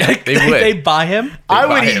do that. They would. they buy him. I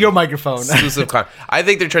buy would eat him. your microphone. Exclusive I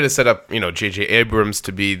think they're trying to set up, J.J. Abrams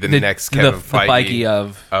to be the next Kevin Feige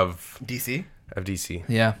of DC. of DC.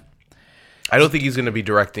 yeah. I don't think he's going to be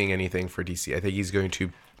directing anything for DC. I think he's going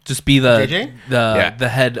to. Just be the JJ? the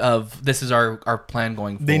head of this is our plan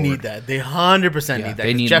going forward. They need that. They 100% Yeah, need that.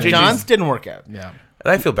 they need Jeff JJ's Johns didn't work out. Yeah.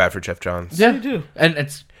 And I feel bad for Jeff Johns. Yeah. You do. And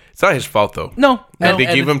it's It's not his fault though. no. And they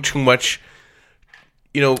and gave him too much.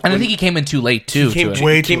 And I think he came in too late too. he came, to it.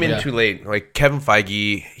 Way he came too in late. too late. Like Kevin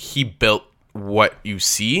Feige, he built what you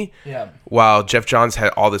see. Yeah. While Jeff Johns had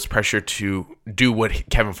all this pressure to do what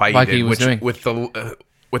Kevin Feige Feige did, was which doing. with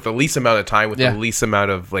the least amount of time, with Yeah. the least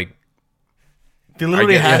amount of like. They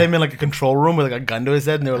literally get- had yeah. him in like a control room with like a gun to his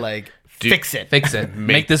head, and they were like, "Fix it." Fix it.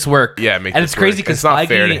 Make this work. Yeah, make and this it's crazy work. because It's not Feige,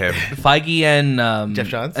 fair to him. Feige and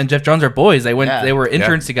Jeff Johns? are boys. They went. Yeah. They were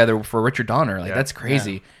interns together for Richard Donner. Like Yeah. that's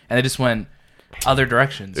crazy. And they just went other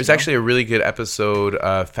directions. There's you know? actually a really good episode,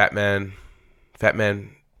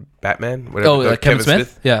 Batman, whatever. Kevin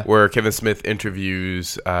Smith? Yeah. where Kevin Smith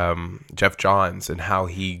interviews Jeff Johns and how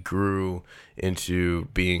he grew into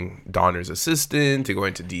being Donner's assistant, to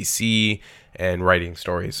going to DC and writing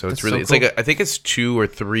stories. So it's really, so it's like I think it's 2 or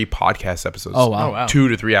 3 podcast episodes. Oh, wow. Oh, wow. 2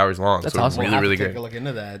 to 3 hours long. That's so awesome. Really, We'll have really to take great. a look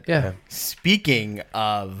into that. Yeah. Speaking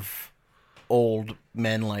of old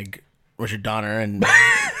men like Richard Donner and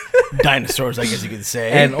dinosaurs, I guess you could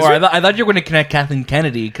say. And or I thought you were going to connect Kathleen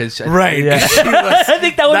Kennedy because right. Yeah. She was- I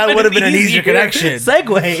think that would have been an easier connection.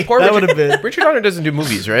 segue. That would have been Richard Donner doesn't do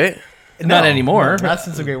movies, right? Not anymore. no, not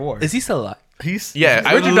since the Great War. Is he still alive? He's Yeah,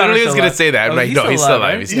 I Richard literally Donner's was still going to alive. say that. Oh, I'm like, he's no, still he's still alive,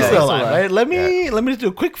 alive. right? He's he's still still alive. alive, right? Let me just do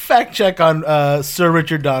a quick fact check on Sir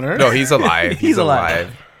Richard Donner. No, he's alive. He's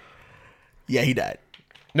alive. Yeah, he died.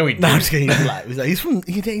 No, he No, I'm didn't. just kidding. He's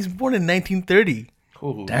alive. He's born in 1930.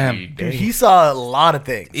 Damn. Dude, he saw a lot of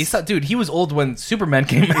things. Dude, he was old when Superman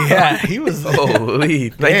came out. Yeah, he was. Holy,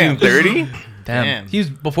 1930? Damn. He was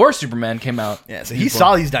before Superman came out. Yeah, so he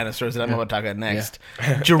saw these dinosaurs that I'm about to talk about next.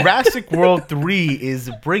 Jurassic World 3 is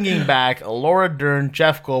bringing back Laura Dern,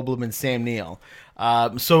 Jeff Goldblum, and Sam Neill.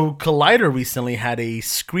 So Collider recently had a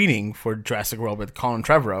screening for Jurassic World with Colin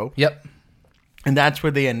Trevorrow, Yep. and that's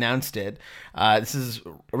where they announced it. This is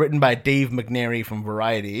written by Dave McNary from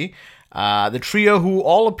Variety. The trio, who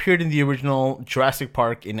all appeared in the original Jurassic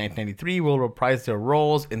Park in 1993, will reprise their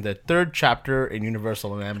roles in the third chapter in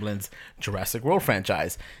Universal and Amblin's Jurassic World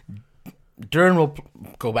franchise. Dern will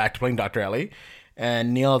go back to playing Dr. Ellie,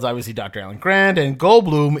 and Neil is obviously Dr. Alan Grant, and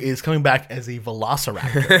Goldblum is coming back as a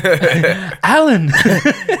velociraptor. Alan.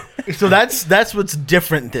 So that's what's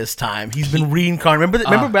different this time. He's been reincarnated.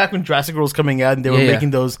 Remember back when Jurassic World was coming out and they were Yeah.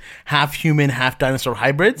 making those half human, half dinosaur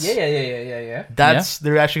hybrids? Yeah.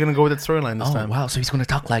 They're actually going to go with that storyline this Oh time. wow! So he's going to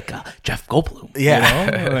talk like Jeff Goldblum.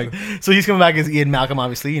 Yeah. So he's coming back as Ian Malcolm,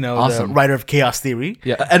 obviously, the Awesome. writer of Chaos Theory.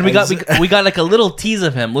 Yeah, and we got like a little tease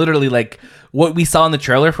of him, literally like what we saw in the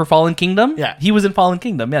trailer for Fallen Kingdom. Yeah. he was in Fallen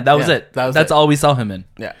Kingdom. Yeah, that was Yeah, it. that was That's it. all we saw him in.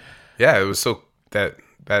 Yeah. Yeah, it was so that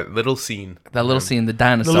little scene. That little scene, the The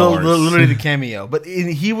dinosaurs. literally the cameo. But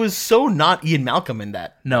he was so not Ian Malcolm in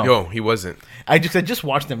that. no, No, he wasn't. I just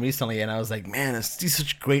watched them recently and I was like, man, these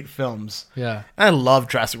such great films. Yeah. And I love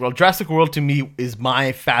Jurassic World. Jurassic World to me is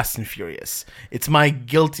my Fast and Furious. It's my not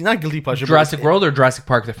guilty pleasure. but Jurassic World or Jurassic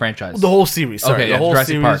Park, the franchise. the whole series. Sorry, Okay, the yeah, whole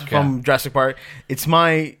Jurassic series Park, from Jurassic Park. It's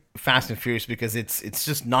my Fast and Furious because it's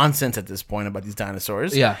just nonsense at this point about these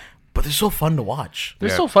dinosaurs. Yeah. But they're so fun to watch. They're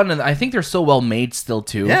Yeah. so fun, and I think they're so well made still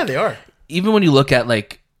too. Yeah, they are. Even when you look at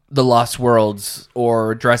like the Lost Worlds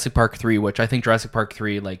or Jurassic Park 3, which I think Jurassic Park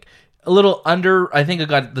 3 like a little under. I think it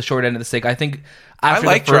got the short end of the stick. I think after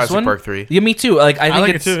like the first Jurassic one, Park 3. Yeah, me too. Like I think like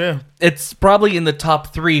it it's too, yeah. it's probably in the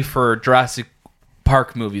top 3 for Jurassic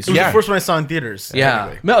Park movies. It was Yeah. the first one I saw in theaters. Yeah.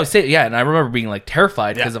 Anyway. No, and I remember being like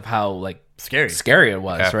terrified because of how like scary it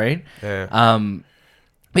was, Yeah. right? Yeah.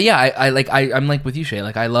 But yeah, I'm like with you, Shay.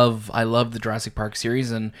 Like I love the Jurassic Park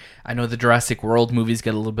series, and I know the Jurassic World movies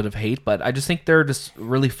get a little bit of hate, but I just think they're just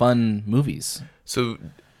really fun movies. So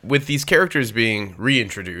with these characters being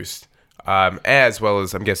reintroduced, as well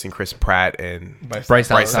as I'm guessing Chris Pratt and Bryce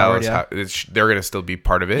Dallas Dallas, Howard, they're going to still be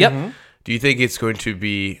part of it. Yep. Mm-hmm. Do you think it's going to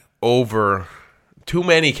be over too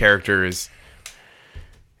many characters?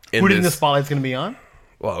 Who do you think the spotlight's going to be on?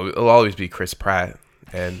 Well, it'll always be Chris Pratt,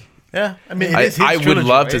 and Yeah, I mean, I trilogy, would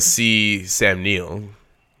love right? to see Sam Neill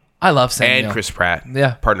I love Sam and Neill. Chris Pratt,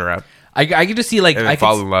 Yeah. partner up I could just see like and I then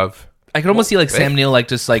fall could, in love. I could almost see like Sam Neill like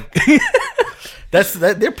just like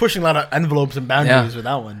They're pushing a lot of envelopes and boundaries with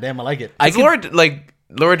that one. Damn, I like it.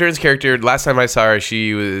 Laura Dern's character. Last time I saw her,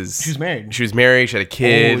 she was married. She was married. She had a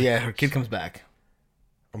kid. Oh yeah, her kid comes back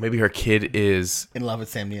Or maybe her kid is. in love with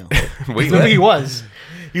Sam Neill. Wait, Remember what? he was.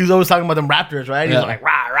 He was always talking about them Raptors, right? He was Yeah. like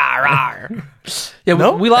rah rah rah. yeah.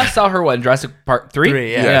 No? We last saw her in Jurassic Park 3?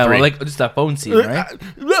 Three, yeah. Yeah, well, 3. like just that phone scene, right?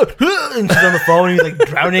 And she's on the phone. And he's like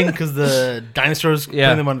drowning because the dinosaurs Yeah.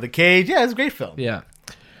 putting them under the cage. Yeah, it's a great film. Yeah.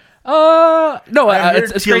 No, I heard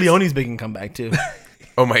it's Tia great. Leone's making a comeback too.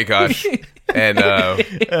 Oh my gosh! And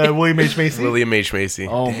William H Macy. William H Macy.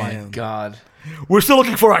 Oh my Damn. god. We're still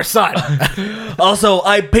looking for our son. Also,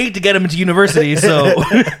 I paid to get him into university, so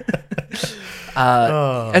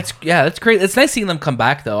that's great. It's nice seeing them come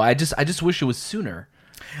back, though. I just wish it was sooner.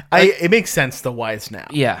 It makes sense though why it's now.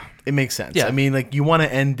 Yeah, It makes sense. Yeah. I mean, like you want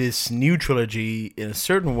to end this new trilogy in a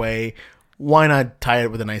certain way. Why not tie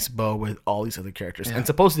it with a nice bow with all these other characters? And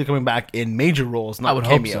supposedly coming back in major roles, not I would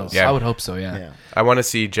hope so. cameos. Yeah. I would hope so. Yeah. Yeah. I want to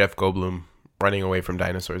see Jeff Goldblum running away from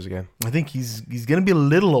dinosaurs again. I think he's gonna be a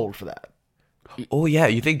little old for that. Oh yeah,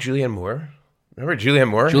 you think Julianne Moore? Remember Julianne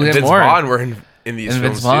Moore? Julianne and Vince Moore. Vaughn were in these And films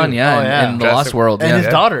Vince Vaughn, too. yeah, Oh, yeah. in the Jurassic- Lost World, And yeah. his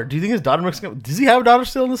daughter. Do you think his daughter makes? Does he have a daughter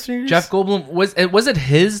still in the series? Jeff Goldblum was it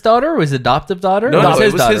his daughter or his adoptive daughter? No, It was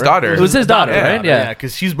it was his daughter. It was his daughter, Yeah. right? Yeah.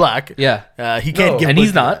 because she's black. Yeah. He can't No. give. And birth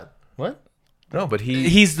he's to not. that. What? No, but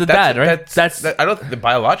He's the dad, right? That's- I don't think the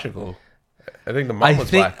biological. I think the mom was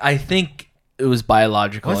black. I think it was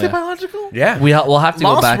biological. Was yeah. it biological? Yeah. We'll have to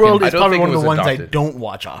go Lost back. World and, is I don't probably think one it of the was ones I adopted. don't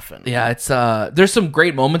watch often. yeah, it's there's some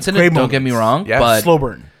great moments in it. Great Don't get me moments. wrong, Yeah. but Slow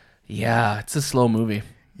burn. yeah, it's a slow movie.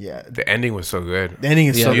 Yeah. The ending was so good. The ending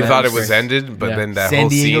is Yeah, so You good. thought it was was great. ended, but Yeah. then that San whole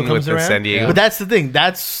Diego scene with comes the around? San Diego. But that's the thing.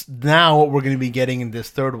 That's now what we're going to be getting in this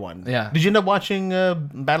third one. Yeah. Did you end up watching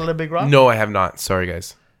Battle of Big Rock? No, I have not. Sorry,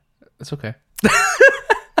 guys. It's okay.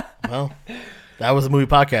 Well, that was a movie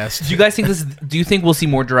podcast. Do you guys think this? Do you think we'll see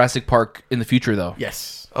more Jurassic Park in the future, though?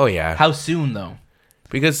 Yes. Oh yeah, How soon, though?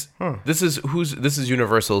 because this is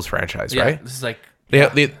Universal's franchise, Yeah, right? this is like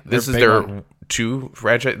This is big their on- two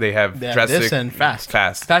franchise. They have They have Jurassic this and Fast.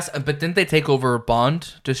 Fast. fast. But didn't they take over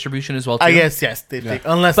Bond distribution as well? Too? I guess, yes.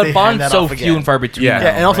 Unless But they hand Bond's that so off few again. and far between. Yeah. now,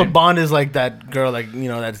 Yeah, and also right? Bond is like that girl, like,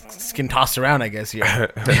 that can toss around, I guess. Yeah.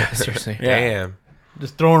 Yeah, seriously. Yeah. Damn.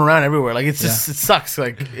 Just thrown around everywhere. Like, it's just, it sucks.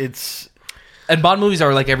 Like, it's. And Bond movies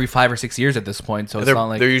are like every 5 or 6 years at this point, so it's They're, not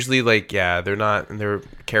like they're usually like they're not, and their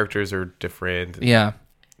characters are different. yeah,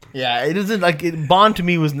 Yeah, it isn't like. Bond to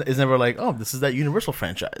me is never like, oh, this is that Universal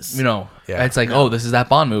franchise. Yeah. It's like this is that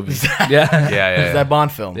Bond movie. yeah, Yeah, It's yeah. that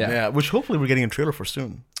Bond film. Yeah. Yeah. Which hopefully we're getting a trailer for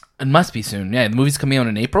soon. it must be soon. Yeah, the movie's coming out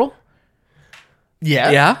in April.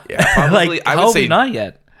 Yeah. Yeah, Yeah, probably. like I how would have say we not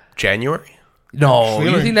yet? January. No,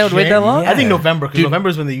 you think that would wait that long? I think November, because Dude. November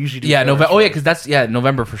is when they usually do. Yeah, trailers November. Oh for yeah, it. because that's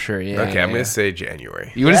November for sure. Yeah. Okay, yeah, I'm yeah. gonna say January.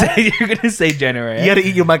 You're gonna say January. You got to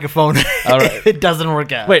eat your microphone. All right. if it doesn't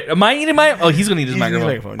work out. Wait, am I eating my? Oh, he's gonna eat his He's eating his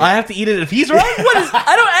microphone. microphone, yeah. I have to eat it if he's wrong. What is?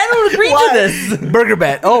 I don't agree Why? to this. Burger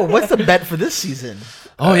bet. Oh, what's the bet for this season?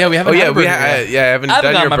 Oh yeah, we haven't. Oh yeah, had a we burger I yet. haven't I haven't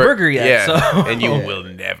done got your my burger yet, Yeah, so- and you will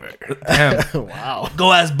never. Damn. Wow.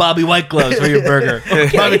 Go ask Bobby White Gloves for your burger.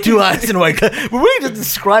 Probably 2 eyes and white gloves. We're really just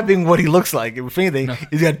describing what he looks like. If anything,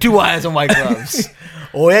 he's got 2 eyes and white gloves.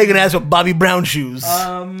 Oh, yeah, you're going to ask for Bobby Brown shoes.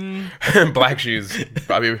 Black shoes,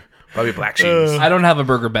 Bobby Black shoes. I don't have a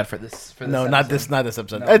burger bet for this. no, not this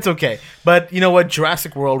episode. It's okay. But you know what?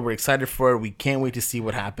 Jurassic World, we're excited for it. We can't wait to see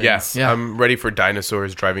what happens. Yes, Yeah. I'm ready for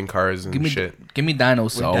dinosaurs driving cars and shit. Give me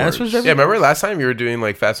dinosaurs. Dinosaurs Yeah, remember last time you were doing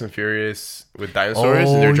like Fast and Furious with dinosaurs,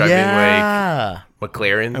 and they're driving like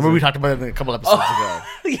McLarens. I remember we talked about it a couple episodes ago.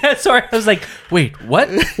 Yeah, sorry. I was like, wait, what?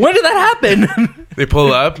 When did that happen? They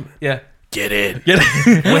pull up. yeah. Get in, Get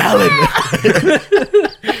it? Alan.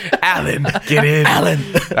 Alan, get in. Alan.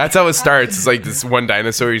 That's how it starts. It's like this one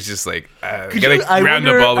dinosaur. He's just like, gotta round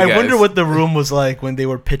up all the I guys. wonder what the room was like when they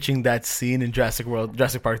were pitching that scene in Jurassic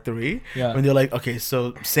Park 3. Yeah. When they're like, okay,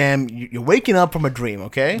 so Sam, you're waking up from a dream,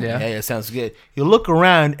 okay? Yeah. Yeah, sounds good. You look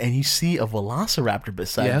around and you see a velociraptor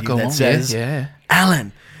beside you go that on. says, Yeah.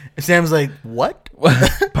 Alan. And Sam's like, what?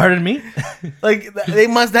 Pardon me? Like they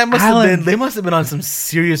must have been on some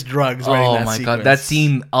serious drugs. Oh my god, that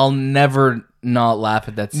scene! I'll never not laugh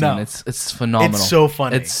at that scene. No. It's phenomenal. It's so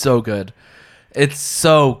funny. It's so good. It's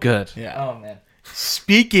so good. Yeah. Oh man.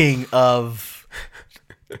 Speaking of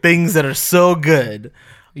things that are so good,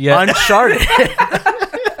 Yeah. Uncharted.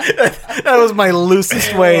 That was my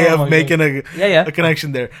loosest way Oh of my making Yeah. a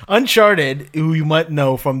connection there. Uncharted, who you might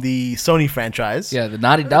know from the Sony franchise. Yeah, the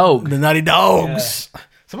Naughty Dog. The Naughty Dogs.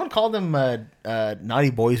 Someone called them Naughty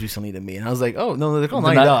Boys recently to me, and I was like, "Oh no, they're called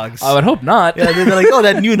Naughty Dogs." I would hope not. Yeah, they're like, "Oh,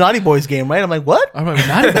 that new Naughty Boys game, right?" I'm like, "What?" I'm like,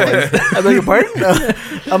 Naughty Boys. I beg your pardon?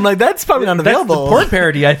 I'm like, "That's probably not That's available." the porn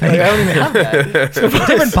parody, I think. Like, I don't even have that. So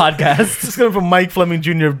Different podcast. This is coming from Mike Fleming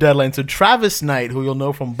Jr. of Deadline. So Travis Knight, who you'll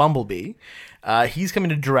know from Bumblebee, he's coming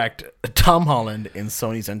to direct Tom Holland in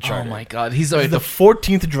Sony's Oh Uncharted. my god, he's He's the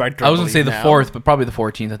 14th director. I was gonna say the now. fourth, but probably the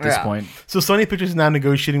 14th at this Yeah. point. So Sony Pictures is now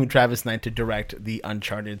negotiating with Travis Knight to direct the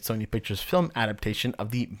Uncharted Sony Pictures film adaptation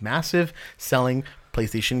of the massive selling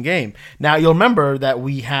PlayStation game. Now you'll remember that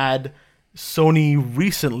we had Sony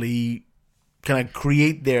recently kind of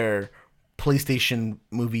create their PlayStation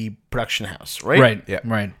movie production house, right? Right. Yeah.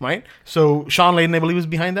 Right. Right. So Sean Layden, I believe, was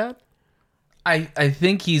behind that. I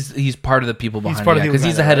think he's part of the people behind part of it the because people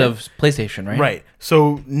he's the behind head it, of PlayStation, right? Right.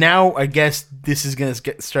 So now I guess this is going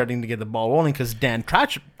to starting to get the ball rolling because Dan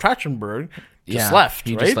Trachtenberg just left.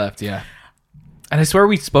 He right? just left. Yeah. And I swear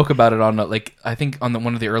we spoke about it on I think on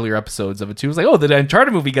one of the earlier episodes of it too. It was like, oh, the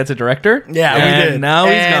Uncharted movie gets a director. Yeah, and we did. Now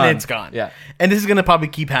and he's gone. It's gone. Yeah. And this is going to probably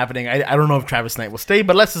keep happening. I don't know if Travis Knight will stay,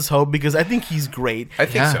 but let's just hope because I think he's great. I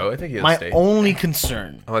think Yeah. so. I think he'll My stay. only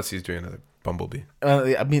concern, Unless he's doing another Bumblebee.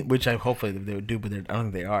 I mean, which I hopefully they would do, but I don't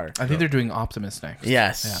think they are. I think they're doing Optimus next.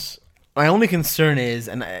 Yes. My only concern is,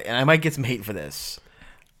 and I might get some hate for this,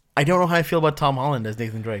 I don't know how I feel about Tom Holland as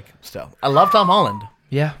Nathan Drake still. I love Tom Holland.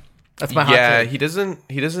 Yeah. That's my hot Yeah, take. he doesn't.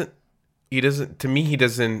 To me, he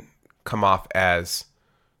doesn't come off as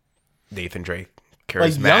Nathan Drake.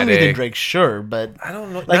 Like Charismatic. young Nathan Drake, sure, but I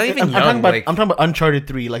don't know. like not even I'm young. talking about like, I'm talking about Uncharted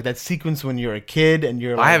 3, like that sequence when you're a kid and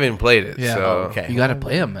you're like, I haven't played it. Yeah. So Oh, okay. You got to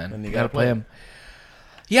play him, man. Then You got to play him.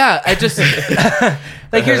 Yeah, I just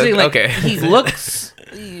like here's the thing, like Okay. he looks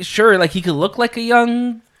sure, like he could look like a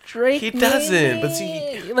young Drake. He doesn't, maybe. but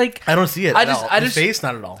see- like I don't see it. I at just- all. I His just- face,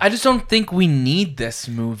 not at all. I just don't think we need this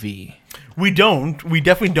movie. We don't. We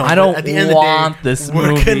definitely don't. I don't But at the end want of the day, this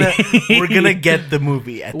we're movie. we're gonna get the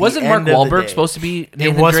movie. At Wasn't the Mark end of the Wahlberg day. supposed to be Nathan It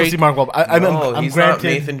was Drake? supposed to be Mark Wahlberg. I'm he's granted. not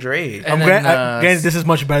Nathan Drake. And Granted, then, this is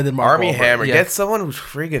much better than Mark Army Wahlberg. Hammer. Yeah. Get someone who's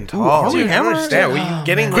friggin' tall. Armie Dude, I don't Hammer? understand. What are you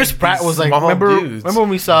getting? Chris like, Pratt these was like, small remember dudes when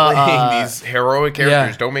we saw playing these heroic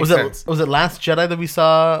characters? yeah. Don't make was sense. it Last Jedi that we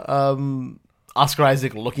saw Oscar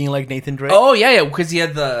Isaac looking like Nathan Drake? Oh yeah, because he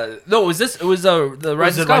had the it was the Rise of it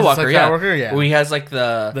Rise of Skywalker, yeah. Skywalker? Yeah. Where he has like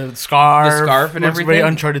the scarf and looks everything. very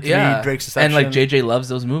Uncharted 3, Yeah. Drake's Deception. And like JJ loves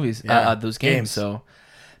those movies, Yeah. those games. Games. So,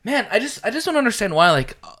 man, I just don't understand why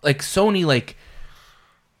like Sony like.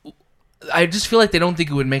 I just feel like they don't think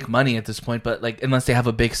it would make money at this point, but like unless they have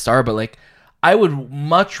a big star. But like, I would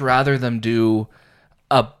much rather them do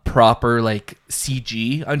a proper like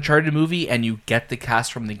CG Uncharted movie, and you get the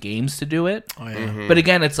cast from the games to do it. Oh, yeah. Mm-hmm. But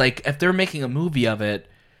again, it's like if they're making a movie of it,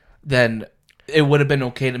 then it would have been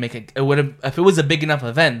okay to make it. It would have if it was a big enough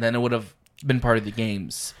event, then it would have been part of the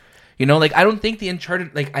games. You know, like I don't think the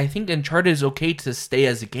Uncharted. Like I think Uncharted is okay to stay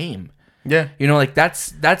as a game. Yeah. You know, like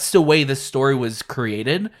that's the way this story was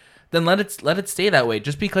created. Then let it stay that way.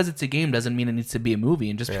 Just because it's a game doesn't mean it needs to be a movie,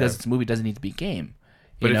 and just because it's a movie doesn't need to be a game.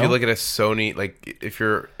 But if know? you look at a Sony, like if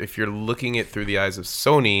you're looking at through the eyes of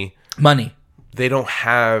Sony, Money. they don't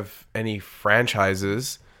have any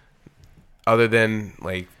franchises other than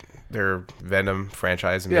like their Venom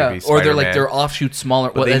franchise and maybe or they're like Spider-Man. their offshoot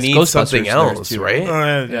smaller. But they as need Ghostbusters something there else, too,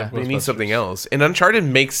 right? Yeah. They need something else. And Uncharted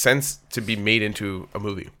makes sense to be made into a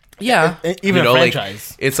movie. Yeah. Even a like,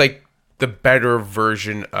 franchise. it's like the better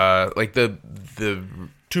version, like the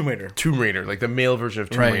Tomb Raider. Tomb Raider, like the male version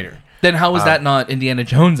of Tomb Right. Raider. Then how is that not Indiana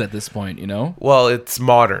Jones at this point? You know. Well, it's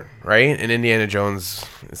modern, right? And Indiana Jones,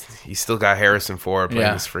 he still got Harrison Ford playing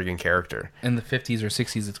Yeah. this friggin' character. In the 50s or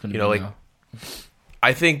 60s, it's going to You know, be like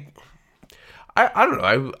I think I don't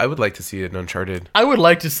know. I would like to see an Uncharted. I would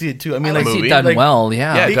like to see it too. I mean, I like, see movie. it done like, well.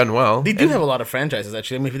 Yeah, Yeah. done well. They do have a lot of franchises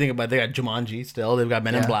actually. I mean, if you think about it, they got Jumanji still. They've got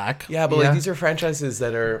Men in Yeah. Black. Yeah, but Yeah. like these are franchises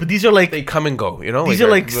that are. But these are like they come and go. You know, these are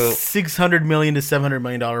like the- $600 million to $700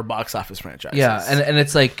 million box office franchises. Yeah, and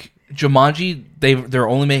it's like Jumanji. They're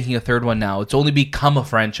only making a third one now. It's only become a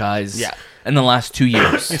franchise. Yeah. In the last 2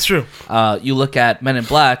 years. It's true. You look at Men in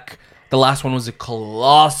Black. The last one was a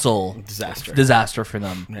colossal Disaster for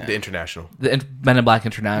them. Yeah. the international. The Men in Black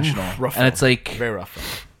International, Rough and it's like very rough.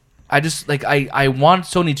 Film. I just like I want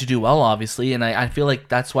Sony to do well, obviously, and I feel like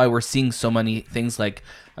that's why we're seeing so many things like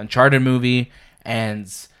Uncharted movie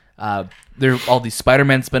and there are all these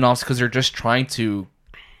Spider-Man spin-offs because they're just trying to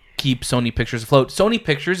keep Sony Pictures afloat. Sony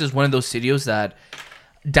Pictures is one of those studios that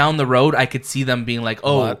down the road I could see them being like,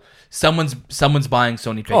 oh. What? Someone's buying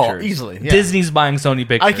Sony Pictures. Oh, easily, yeah. Disney's buying Sony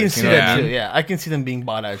Pictures. I can see you know what that I too. mean? Yeah, I can see them being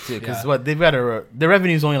bought out too. Because Yeah. what they've got their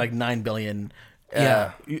revenue is only like $9 billion.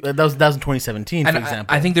 Yeah. that was in 2017, And for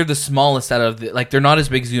example. I think they're the smallest out of the, like they're not as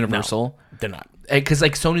big as Universal. they're not. Because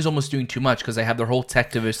like Sony's almost doing too much because they have their whole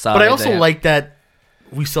tech division side. But I also They have- like that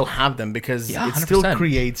we still have them because Yeah, it still 100%.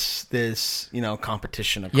 creates this,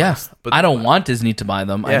 competition across. Yeah, But- I don't want Disney to buy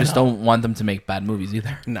them. I Yeah. just don't want them to make bad movies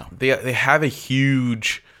either. No. They have a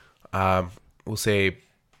huge, we'll say,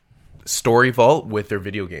 story vault with their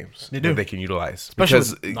video games. They do. that they can utilize. Especially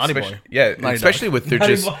because with Naughty especially- Boy. Yeah, Naughty especially Dog. with their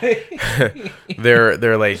just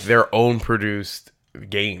they're like their own produced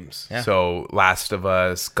games. Yeah. So Last of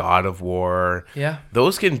Us, God of War, Yeah.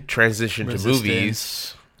 those can transition to movies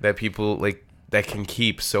Resistance. that people like that can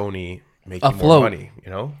keep Sony making Afloat. more money.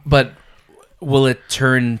 You know, But will it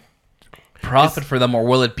turn profit for them or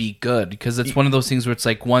will it be good? Because it's one of those things where it's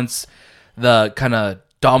like once the kind of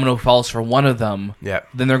domino falls for one of them, Yeah.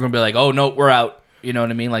 then they're going to be like, oh, no, we're out. You know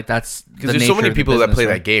what I mean? Like that's because there's so many people that play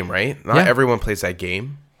that game, right? Not Yeah. everyone plays that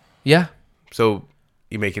game, Yeah. so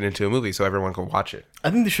you make it into a movie so everyone can watch it.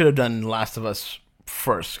 I think they should have done Last of Us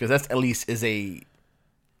first because that's at least is a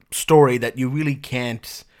story that you really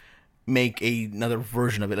can't make another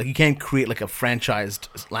version of it. Like you can't create like a franchised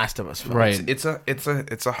Last of Us film. Right. It's hard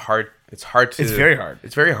to. It's very hard.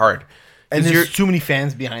 It's very hard. And Because there's too many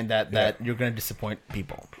fans behind that you're going to disappoint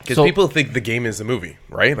people. So- people think the game is a movie,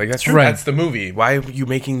 right? Like that's true. Right. That's the movie. Why are you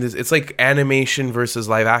making this? It's like animation versus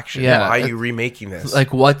live action. Yeah. Why are you remaking this?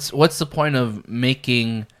 Like what's the point of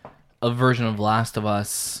making a version of Last of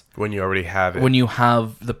Us when you already have it. when you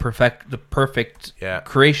have the perfect Yeah.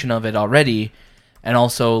 creation of it already, and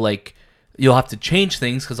also like you'll have to change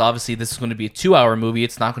things because obviously this is going to be a 2-hour movie.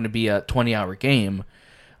 It's not going to be a 20-hour game.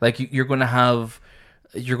 Like you're going to have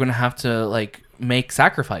to like make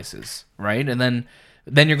sacrifices, right? And then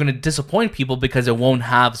you're going to disappoint people because it won't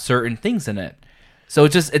have certain things in it. So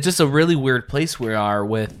it's just a really weird place we are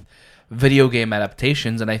with video game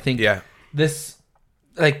adaptations, and I think Yeah. this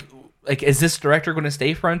like is this director going to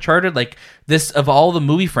stay for Uncharted? Like this of all the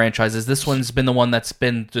movie franchises, this one's been the one that's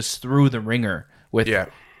been just through the ringer with Yeah.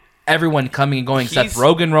 everyone coming and going. Seth He's-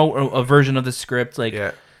 Rogen wrote a version of the script. Like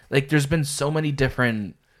Yeah. like there's been so many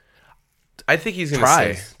different I think he's gonna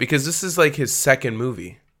stay Tries. because this is like his second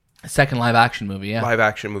movie, second live action movie. Yeah, live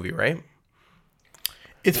action movie, right?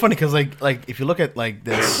 It's funny because like if you look at like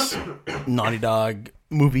this Naughty Dog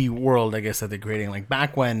movie world, I guess that they're creating. Like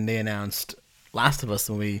back when they announced Last of Us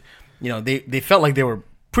movie, they felt like they were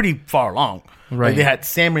pretty far along. Right. Like they had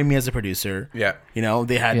Sam Raimi as a producer. Yeah.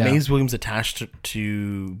 They had Yeah. Maze Williams attached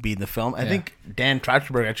to be in the film. I think Dan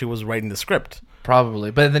Trachtenberg actually was writing the script. probably.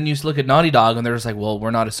 But then you look at Naughty Dog and they're just like, well, we're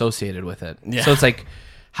not associated with it. Yeah. So it's like,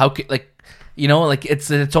 how could like. Like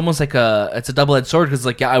it's almost like it's a double-edged sword because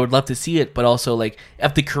like I would love to see it, but also like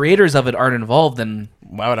if the creators of it aren't involved, then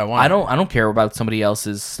Why would I want? I don't care about somebody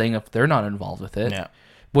else's saying if they're not involved with it. Yeah.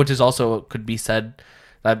 Which is also could be said.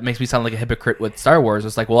 That makes me sound like a hypocrite with Star Wars.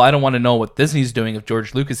 It's like, well, I don't want to know what Disney's doing if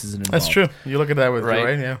George Lucas isn't involved. That's true. You look at that with Right?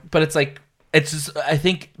 right? Yeah. But it's like it's just I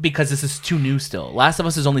think because this is too new still. Last of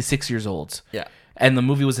Us is only 6 years old. Yeah. And the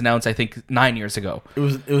movie was announced, I think, 9 years ago. It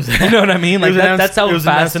was. You know what I mean? Like that's how it was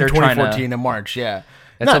fast announced they're in trying 2014 to. in March. Yeah.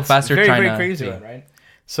 That's how Nuts. fast they're very, trying very to crazy. do it, right?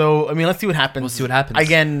 So I mean, let's see what happens. We'll see what happens.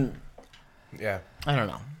 Again, Yeah. I don't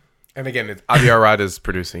know. And again, it's Avi Arad is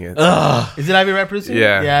producing it. Is it Ivy Rat producing?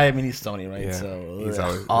 Yeah. Yeah. I mean, he's Sony, right? Yeah. So He's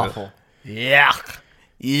always Awful. yeah.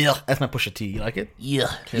 Yeah. That's my Pusha T. You like it? Yeah.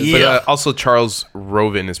 But also Charles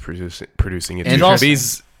Roven is producing it. And too. also-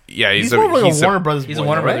 He's He's more like a Warner Brothers. He's boy, a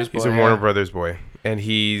Warner though, right? Brothers boy. He's a yeah. Warner Brothers boy, and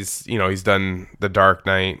he's done The Dark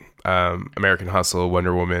Knight, American Hustle,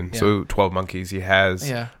 Wonder Woman. So 12 Monkeys. He has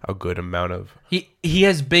Yeah. a good amount of. He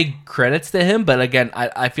has big credits to him, but again,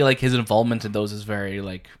 I feel like his involvement in those is very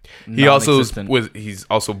like He also non-existent. he's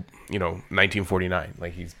also 1949.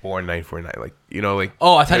 Like he's born 1949. Like you know, like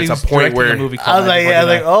Oh, I thought he there's was directing a movie I called was like, yeah,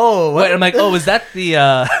 1949. oh, Wait, I'm like, oh, is that the?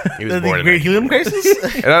 he was the born in Great Helium Crisis?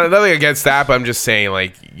 And nothing against that, but I'm just saying,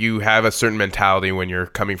 like, you have a certain mentality when you're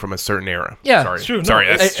coming from a certain era. Yeah, sorry, it's true. No, sorry,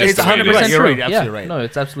 that's it's just the way it 100% is. You're true. right, absolutely right. No,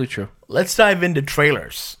 it's absolutely true. Let's dive into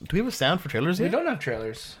trailers. Do we have a sound for trailers We yet? don't have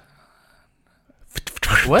trailers.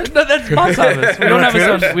 What? No, that's box office. We don't have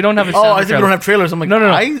a sound. We don't have a sound. Oh, I for think we don't have trailers. I'm like, No, no,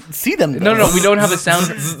 no. I see them. No, though. no, we don't have a sound.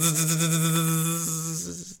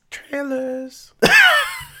 Trailers.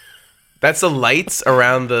 That's the lights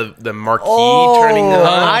around the marquee Oh, turning on.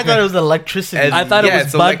 I thought it was electricity. And- I thought Yeah, it it's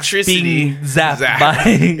was bugs electricity. being zapped Zap. by.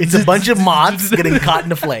 It's a bunch of moths getting caught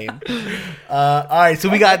in a flame. All right, so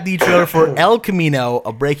we got the trailer for El Camino,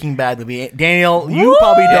 a Breaking Bad movie. Daniel, you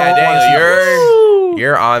probably don't Yeah, want to see Daniel,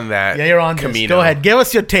 you're on that. Yeah, you're on Camino. this. Go ahead, give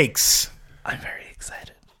us your takes. I'm very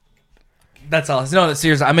excited. That's all. No,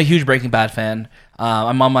 seriously, I'm a huge Breaking Bad fan.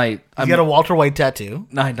 I'm on my. You I'm, got a Walter White tattoo.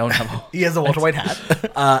 no, I don't have. He has a Walter White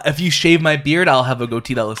hat. If you shave my beard, I'll have a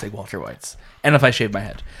goatee that looks like Walter White's. And if I shave my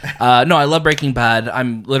head, no, I love Breaking Bad.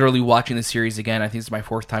 I'm literally watching the series again. I think it's my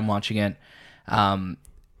fourth time watching it.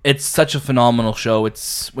 It's such a phenomenal show.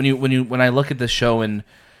 It's when I look at this show, and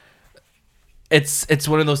it's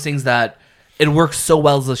one of those things that it works so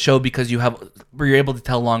well as a show because you're able to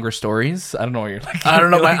tell longer stories. I don't know what you're like. I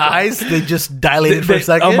don't know. My eyes, they just dilated for a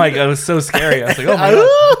second. Oh my god, it was so scary. I was like,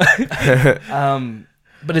 oh my god.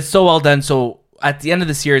 But it's so well done. So at the end of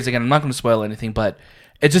the series, again, I'm not going to spoil anything, but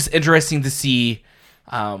it's just interesting to see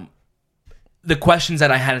the questions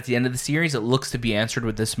that I had at the end of the series. It looks to be answered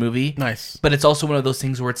with this movie. Nice. But it's also one of those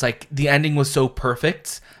things where it's like the ending was so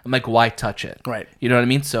perfect. I'm like, why touch it? Right. You know what I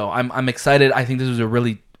mean? So I'm excited. I think this was a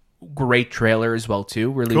really great trailer as well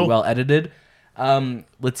too. Really Cool. well edited.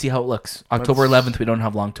 Let's see how it looks. October 11th. We don't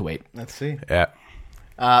have long to wait. Let's see. Yeah.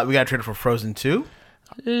 We got a trailer for Frozen 2.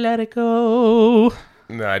 Let it go.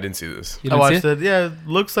 No, I didn't see this. You I didn't see watched it. Yeah, it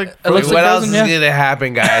looks like It looks what like else Frozen, is yeah. gonna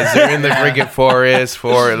happen, guys? They're in the friggin' forest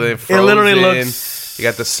for the Frozen. It literally looks. You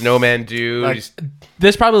got the snowman dude. Like- He's-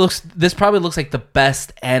 This probably looks like the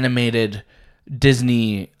best animated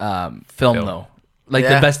Disney film though. Like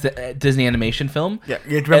Yeah. the best Disney animation film. Yeah,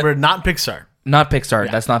 you have to remember, not Pixar. Not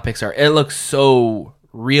Pixar. That's not Pixar. It looks so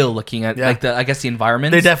real looking at Yeah. like I guess the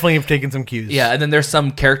environment. They definitely have taken some cues. Yeah, and then there's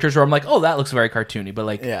some characters where I'm like, oh, that looks very cartoony, but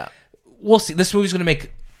like, Yeah. we'll see. This movie's gonna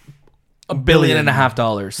make $1.5 billion.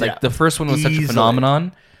 Like Yeah. the first one was such a Easily.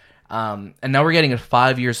 phenomenon, and now we're getting it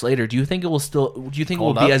 5 years later. Do you think it will still? Do you think it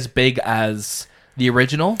will Hold be up. as big as the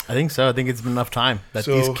original? I think so. I think it's been enough time that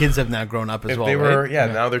So, these kids have now grown up as if well. they were, right? yeah,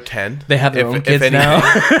 now they're 10. They have their own kids anything.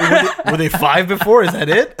 now. Were they 5 before? Is that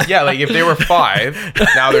it? Yeah, like if they were 5,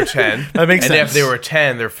 now they're 10. That makes and sense. if they were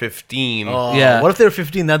 10, they're 15. Oh, Yeah. What if they were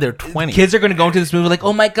 15? Now they're 20. Kids are going to go into this movie like,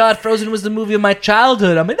 oh my god, Frozen was the movie of my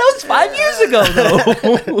childhood. I'm like, that was 5 years ago,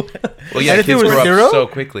 though. Well, yeah, And if they kids were grow 0? up so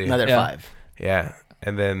quickly. Now they're Yeah. 5. Yeah,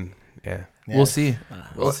 and then, yeah. We'll see.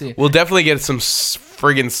 We'll see. We'll definitely get some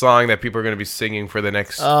friggin' song that people are going to be singing for the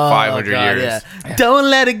next 500 God, years. Yeah. Don't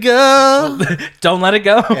let it go. Don't let it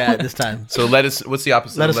go. Yeah, this time. So what's the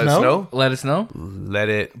opposite? Let us know? Let us know. Let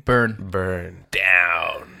it Burn. burn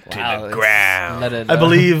down to Wow, the it's- ground. Let it. I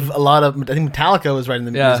believe a lot of, I think Metallica was writing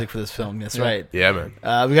the Yeah. music for this film. That's right. Yeah, man.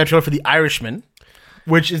 We got a trailer for The Irishman,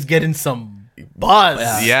 which is getting some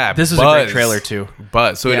buzz. Yeah, This was a great buzz. trailer too.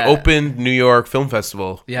 But so Yeah. it opened New York Film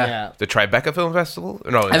Festival. Yeah. The Tribeca Film Festival?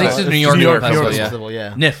 No, I think it's just New York Film Festival,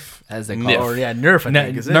 yeah. NIF, as they call NIF. it. Or yeah, Nerf, I No,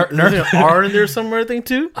 think. Is Ner- it? Is there an R in there somewhere, I think,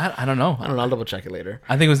 too? I don't know. I don't know. I'll double check it later.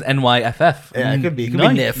 I think it was NYFF. Yeah, it could be. It could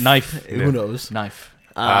Knife. be NIF. Knife. Who knows? Knife.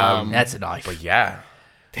 Um, That's a knife. But yeah.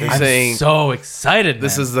 They're I'm saying so excited.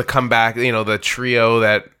 this man. is the comeback, the trio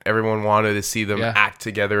that everyone wanted to see them Yeah. act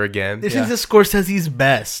together again. This Yeah. is the Scorsese's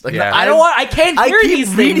best. Like, Yeah. I don't want. I can't I hear keep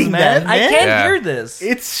these reading things, man. that, I man. can't Yeah. hear this.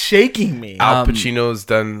 It's shaking me. Al Pacino's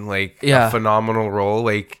done yeah. a phenomenal role.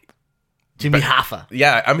 Like, Jimmy Hoffa.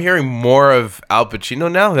 yeah, I'm hearing more of Al Pacino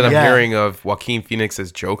now than I'm Yeah. hearing of Joaquin Phoenix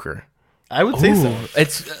as Joker. I would say so.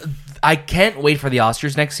 It's. I can't wait for the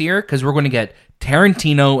Oscars next year because we're going to get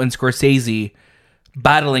Tarantino and Scorsese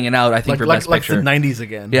battling it out. I think for Like Best the Picture. 90s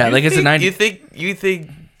again. Yeah, like it's the Think- 90s. You think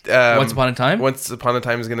Once Upon a Time? Once Upon a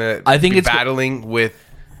Time is gonna I think be it's- battling with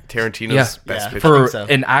Tarantino's Yeah. Best Yeah. Picture. For so.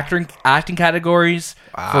 in acting categories,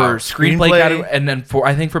 Wow. for screenplay Screenplay. category, and then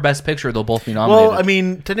I think for Best Picture they'll both be nominated. Well, I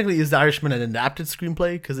mean, technically, is The Irishman an adapted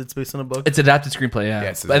screenplay because it's based on a book? it's adapted screenplay, yeah. Yeah,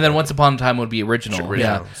 it's and then adapted. Once Upon a Time would be original,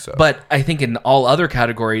 Original, yeah. so. But I think in all other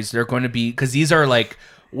categories they're going to be because these are like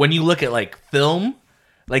when you look at like film,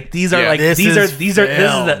 like these are Yeah. like This these is are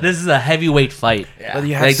film. this is a heavyweight fight. Yeah. But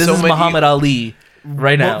you have Like this so is many- Muhammad Ali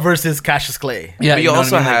right now. Versus Cassius Clay. Yeah, But you know what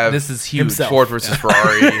also I mean? Like, have this is huge. himself. Ford versus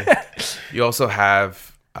Ferrari. You also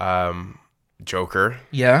have Joker.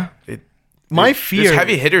 Yeah. My There's fear,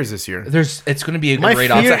 heavy hitters this year. It's going to be a My great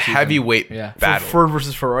fear- It's a offseason. heavyweight Yeah. battle. for Ford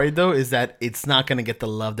versus Ferrari though, is that it's not going to get the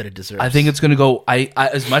love that it deserves. I think it's going to go. I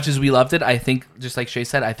as much as we loved it, I think just like Shay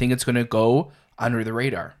said, I think it's going to go under the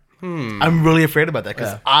radar. I'm really afraid about that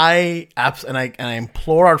because I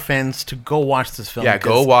implore our fans to go watch this film. Yeah, go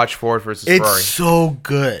because watch Ford versus It's Ferrari. so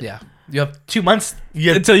good. Yeah, you have 2 months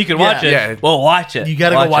Yeah. until you can watch it. Yeah. Well, watch it. You got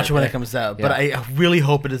to go watch it when yeah. it comes out. Yeah. But I really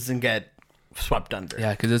hope it doesn't get swept under.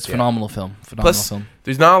 Yeah, because it's phenomenal film. Plus, Film.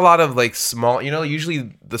 there's not a lot of like small.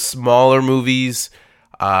 Usually the smaller movies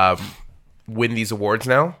win these awards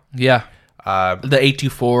now. Yeah, the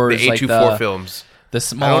 824. The 824 films. The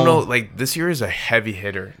small. I don't know. Like this year is a heavy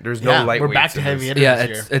hitter. There's no Yeah, lightweights. we're back to in heavy this.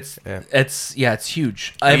 hitters. Yeah, this year. it's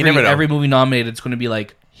huge. you never know. Every movie nominated, it's going to be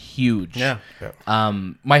like huge. Yeah.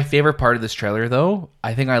 My favorite part of this trailer, though,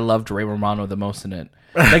 I think I loved Ray Romano the most in it.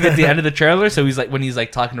 Like at the end of the trailer, so he's like when he's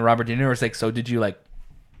like talking to Robert De Niro, it's like, so did you like?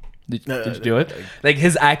 Did you do it? Like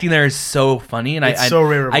his acting there is so funny, and It's so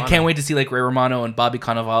Ray I Romano. can't wait to see like Ray Romano and Bobby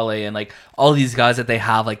Cannavale and like all these guys that they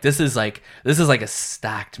have. Like this is like a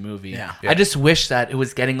stacked movie. Yeah. I just wish that it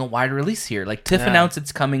was getting a wide release here. Like TIFF announced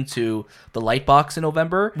it's coming to the Lightbox in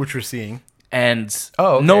November, Which we're seeing. and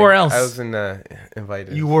Okay. nowhere else. I was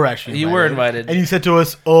invited. You were actually You were invited. And you said to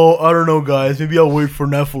us, oh, I don't know, guys. Maybe I'll wait for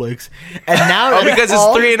Netflix. And now Oh, because it's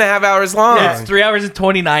 3.5 hours long. It's 3 hours and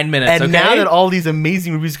 29 minutes. And okay? now that all these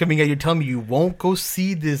amazing movies coming out, you're telling me you won't go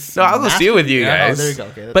see this? No, I'll go see it with you masterpiece? guys. Oh, there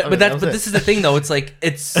you go. Okay. But Okay, that was it. this is the thing though. It's like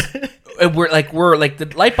we're like the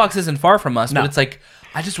Lightbox isn't far from us, No. but it's like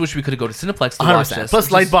I just wish we could have go to Cineplex to 100%. watch this. Plus,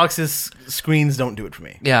 It's light just- boxes screens don't do it for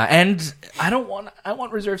me. Yeah, and I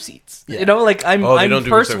want reserved seats. You know, like I'm Oh, they don't do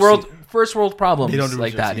first reserved world problems They don't do like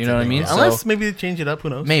reserve that. seats You know what I anymore. mean? Unless So maybe they change it up. Who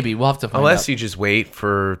knows? maybe we'll have to find Unless out. you just wait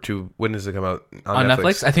when does it come out On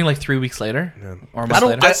Netflix. I think like 3 weeks later or a month I don't.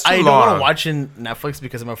 later. That's I too don't want long. to watch in Netflix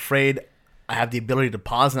because I'm afraid I have the ability to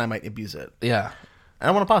pause and I might abuse it. yeah. I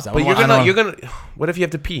don't want to pause that. But you're gonna. What if you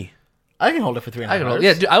have to pee? I can hold it for 3.5 I don't know. hours.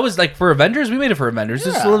 Yeah, dude, I was like for Avengers. We made it for Avengers.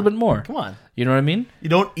 Just a Yeah. little bit more. Come on. You know what I mean? You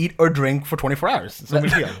don't eat or drink for 24 hours. It's no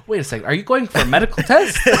big deal. Wait a second. Are you going for a medical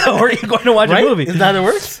test, or are you going to watch Right? a movie? Isn't that how it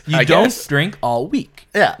works? You I don't guess. drink all week.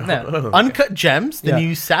 Yeah. No. Uncut Gems, the Yeah.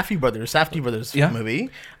 new Safdie Brothers Yeah.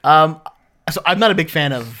 movie. So I'm not a big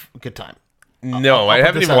fan of Good Time. No, I'll I put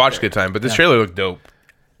haven't this even out watched there. Good Time, but this trailer looked dope.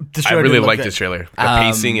 This I trailer really did look like good. this trailer. The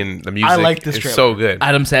pacing and the music. I like this is trailer. so good.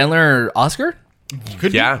 Adam Sandler Oscar?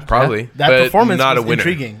 Could be. Yeah, probably. That but performance not was a winner.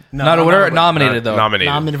 intriguing. No, Not a winner. winner. Nominated though.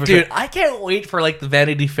 Nominated. Nominated for Dude, sure. I can't wait for like the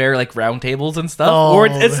Vanity Fair like roundtables and stuff. Oh, or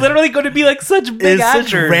it's literally going to be like such big It's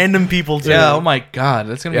actors. such random people too. Yeah. Oh my god,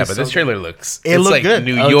 that's gonna Yeah, be. but so this trailer looks. It it's looked like good.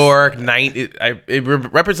 New It looks- York. It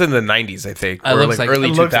represents the 90s, I think, It or looks like like- early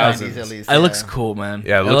It looks 2000s. 90s at least. It looks cool, man.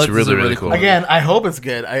 Yeah, it looks really, really cool. Again, I hope it's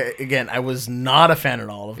good. I was not a fan at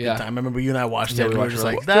all of Yeah. Good Time. I remember you and I watched Yeah, it. we We were watched just it.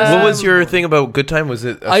 like, What that. What was your thing about Good Time? Was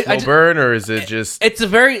it a I slow just- burn, or is it just?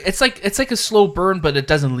 It's like a slow burn, but it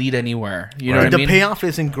doesn't lead anywhere. You know Right. what I The mean? payoff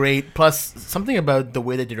isn't great. Plus, something about the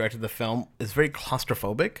way they directed the film is very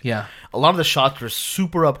claustrophobic. Yeah. A lot of the shots were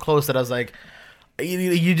super up close that I was like,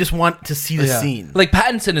 you just want to see the scene. Like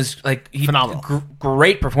Pattinson is like Phenomenal.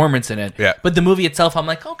 Great performance in it. Yeah. But the movie itself, I'm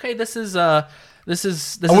like, okay, this is this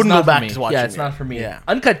is wouldn't not go back for me. to watching Yeah, it's it. not for me. Yeah.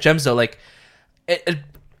 Uncut Gems though, like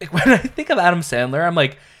when I think of Adam Sandler, I'm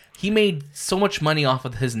like, he made so much money off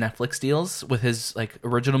of his Netflix deals with his like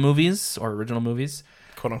original movies,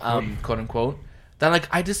 Quote unquote. quote unquote. That like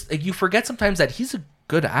I just like, you forget sometimes that he's a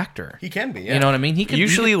good actor. He can be, yeah. You know what I mean? He could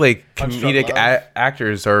Usually, like Punch Drunk comedic Love.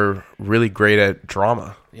 actors are really great at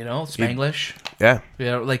drama. you know, Spanglish. Yeah, You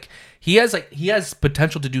know, like he has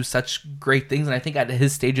potential to do such great things, and I think at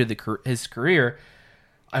his stage of his career,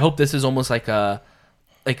 I hope this is almost like a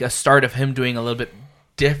start of him doing a little bit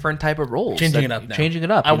different type of roles, Changing like, it up now. Changing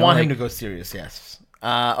it up. I you know, want him like- to go serious, yes.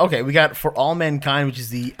 Okay, we got For All Mankind, which is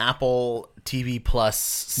the Apple TV Plus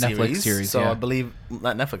series. Netflix series, So yeah. I believe,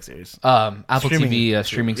 not Netflix series. Apple Streaming. TV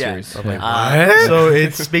streaming Yeah. series. Okay. Yeah. So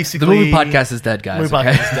it's basically... The movie podcast is dead, guys. Movie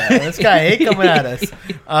okay? podcast is dead. This guy ain't coming at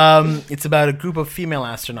us. It's about a group of female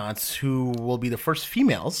astronauts who will be the first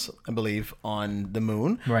females, I believe, on the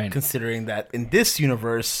moon. Right. Considering that in this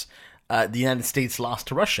universe, the United States lost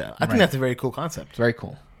to Russia. I think that's a very cool concept. Very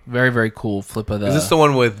cool. Very, very cool flip of the... is this the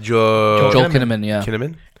one with Joel Joel Kinnaman, yeah.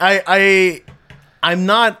 Kinnaman? I'm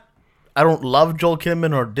not I don't love Joel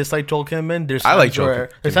Kinnaman or dislike Joel Kinnaman. I like Joel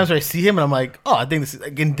Kinnaman. There's times where I see him and I'm like, oh, I think this is,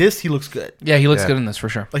 like, in this he looks good. Yeah, he looks good in this for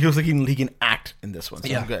sure. Like he looks like he can act in this one.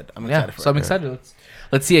 So I'm good. I'm excited for it. So I'm excited.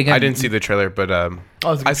 Let's see again. I didn't see the trailer, but it's a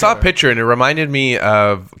I good saw a trailer. picture and it reminded me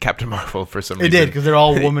of Captain Marvel for some It reason. did because they're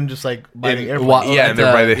all women just like biting airplanes. Yeah, and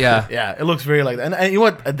they're by the Yeah, it looks very like that. And you know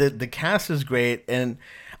what? The cast is great, and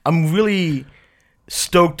I'm really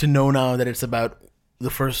stoked to know now that it's about the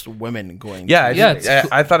first women going.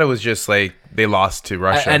 I thought it was just like they lost to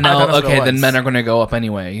Russia. And I thought now, that's what it okay, then was. men are going to go up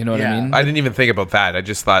anyway. You know what I Yeah. mean? I didn't even think about that. I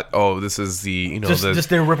just thought, oh, this is the just their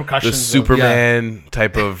the repercussions. Superman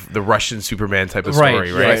type of the Russian Superman type of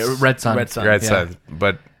story, right? Yes. Red Sun. Red Sun. Red Yeah. Sun.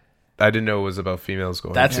 But I didn't know it was about females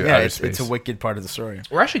going That's to outer it's space. a wicked part of the story.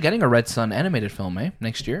 We're actually getting a Red Sun animated film,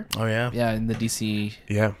 next year. Oh yeah, Yeah, in the DC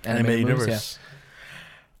Yeah. animated movies, universe.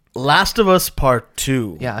 Last of Us Part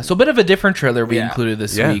 2. Yeah, so a bit of a different trailer we Yeah. included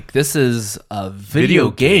this Yeah. week. This is a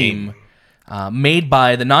video game made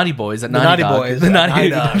by the Naughty Boys at The Naughty Naughty Dog. Boys the at Naughty,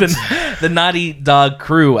 Naughty Dogs. the Naughty Dog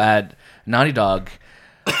crew at Naughty Dog.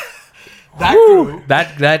 That crew.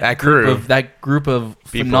 That crew. That group of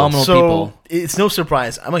phenomenal So people. it's no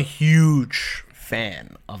surprise. I'm a huge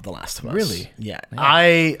fan of The Last of Us. Really? Yeah.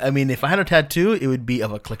 I mean, if I had a tattoo, it would be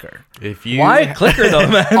of a clicker If you Why clicker though,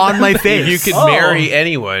 man? on my face. if you could Oh. marry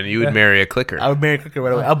anyone, you would marry a clicker. I would marry a clicker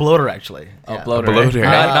right away. A bloater, actually. Yeah. Bloater, bloater.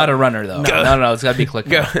 right? Not a runner though. No, it's got to be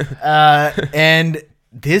clicker. And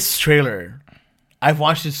this trailer, I've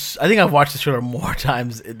watched this. I think I've watched this trailer more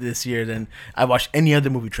times this year than I've watched any other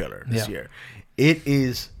movie trailer this Yeah. year. It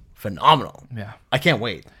is phenomenal. Yeah. I can't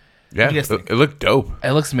wait. Yeah, What do you guys think? it looked dope.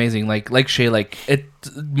 It looks amazing. Like Shay, it.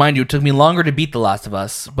 Mind you, it took me longer to beat The Last of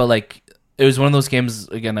Us, but it was one of those games.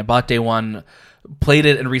 Again, I bought day one, played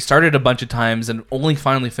it, and restarted a bunch of times, and only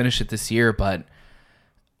finally finished it this year. But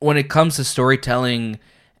when it comes to storytelling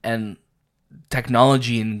and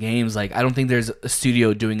technology in games, I don't think there's a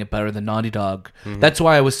studio doing it better than Naughty Dog. That's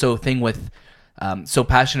why I was so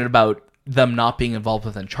passionate about them not being involved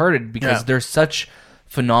with Uncharted, because they're such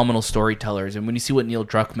phenomenal storytellers. And when you see what Neil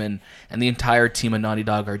Druckmann and the entire team of Naughty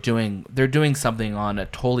Dog are doing, they're doing something on a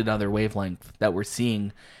totally other wavelength that we're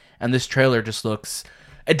seeing. And this trailer just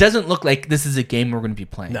it doesn't look like this is a game we're going to be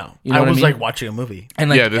playing. No. You know I what was I mean? like watching a movie.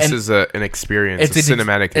 And This is an experience, a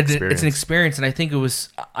cinematic experience. It's an experience, and I think it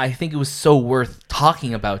was so worth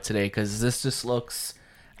talking about today, because this just looks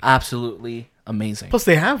absolutely amazing. Plus,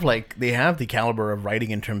 they have the caliber of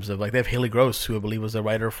writing in terms of they have Haley Gross, who I believe was the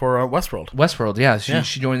writer for Westworld. Yeah.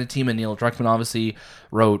 She joined the team, and Neil Druckmann obviously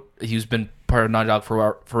wrote. He's been part of Naughty Dog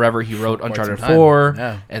for forever. He wrote Uncharted some time. 4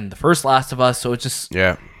 Yeah. and the first Last of Us. So it's just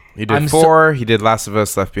He did 4. He did Last of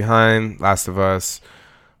Us, Left Behind, Last of Us,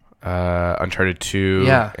 Uncharted 2,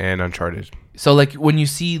 and Uncharted. so when you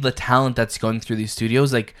see the talent that's going through these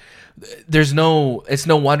studios, it's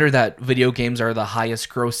no wonder that video games are the highest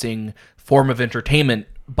grossing form of entertainment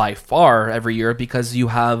by far every year, because you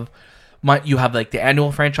have the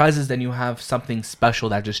annual franchises, then you have something special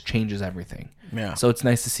that just changes everything. Yeah. So it's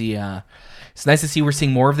nice to see. We're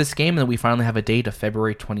seeing more of this game, and that we finally have a date of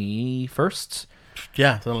February 21st.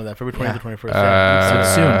 Yeah, something like that. February 20th to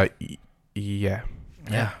 21st. Soon. Yeah.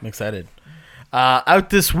 Yeah, I'm excited. Out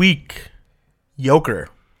this week, Joker.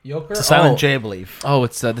 Joker. It's a Silent J, I believe. Oh,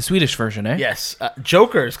 it's the Swedish version, eh? Yes,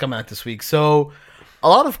 Joker is coming out this week. So, a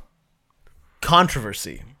lot of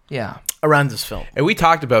controversy Yeah. around this film. And we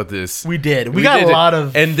talked about this. We did. We got a lot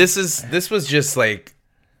of. And this was just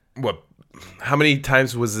what? How many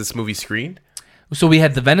times was this movie screened? So we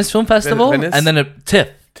had the Venice Film Festival, Venice? and then a TIFF.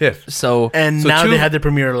 TIFF. So And So now two- they had their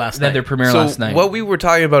premiere last they had night. their premiere So last night. what we were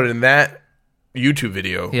talking about in that YouTube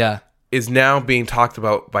video, Yeah. is now being talked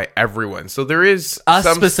about by everyone. So there is Us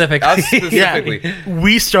specifically. Us specifically. Yeah,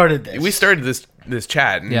 we started this. We started this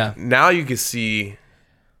chat, and Yeah. now you can see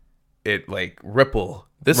it ripple.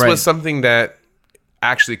 This Right. was something that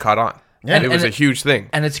actually caught on. Yeah. And it was And a huge thing.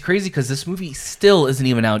 And it's crazy because this movie still isn't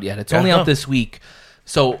even out yet. It's only out this week.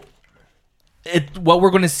 So what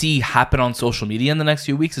we're going to see happen on social media in the next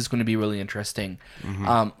few weeks is going to be really interesting.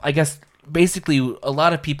 I guess basically a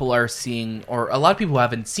lot of people are seeing, or a lot of people who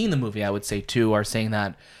haven't seen the movie, I would say too, are saying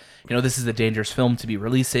that, this is a dangerous film to be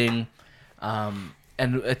releasing.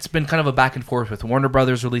 And it's been kind of a back and forth with Warner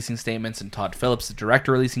Brothers releasing statements and Todd Phillips, the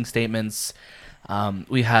director, releasing statements.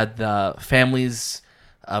 We had the families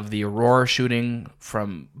of the Aurora shooting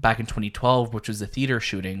from back in 2012, which was the theater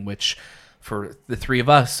shooting, which for the three of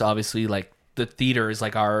us, obviously, the theater is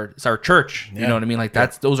our church. You know what I mean?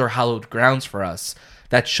 Those are hallowed grounds for us.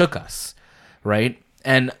 That shook us, right?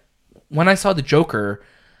 And when I saw the Joker,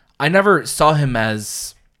 I never saw him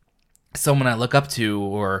as someone I look up to,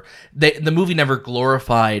 or the movie never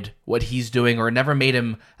glorified what he's doing, or never made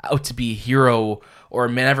him out to be a hero, or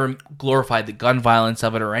never glorified the gun violence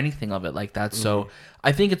of it or anything of it like that. So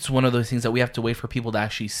I think it's one of those things that we have to wait for people to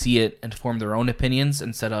actually see it and form their own opinions,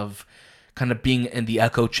 instead of kind of being in the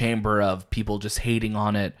echo chamber of people just hating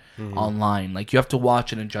on it online. Like, you have to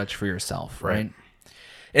watch it and judge for yourself, right?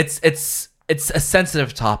 It's a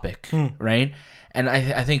sensitive topic, right? And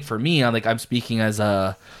I think for me, I'm speaking as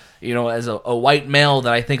a white male,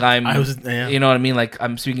 that I think you know what I mean? Like,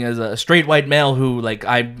 I'm speaking as a straight white male who, like,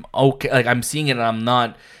 I'm okay, like, I'm seeing it and I'm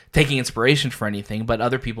not taking inspiration for anything, but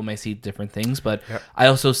other people may see different things. But I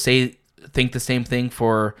also think the same thing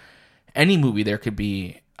for any movie. There could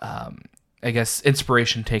be, I guess,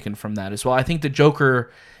 inspiration taken from that as well. I think the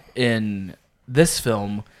Joker in this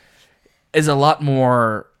film is a lot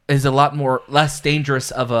more less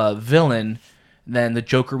dangerous of a villain than the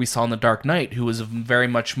Joker we saw in The Dark Knight, who was very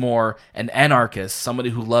much more an anarchist, somebody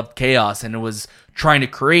who loved chaos and was trying to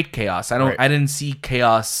create chaos. I didn't see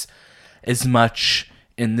chaos as much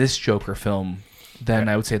in this Joker film than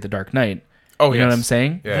I would say The Dark Knight. Oh, you know what I'm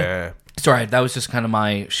saying? Yeah. Sorry, that was just kind of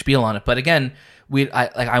my spiel on it. But again,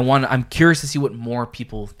 I'm curious to see what more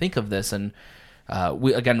people think of this, and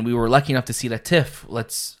we were lucky enough to see it at TIFF.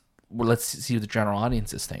 Let's see what the general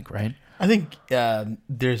audiences think, right? I think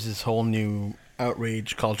there's this whole new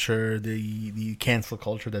outrage culture, the cancel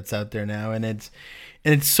culture that's out there now, and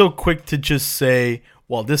it's so quick to just say,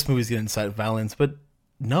 well, this movie's gonna incite violence, but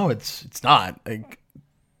no, it's not. Like,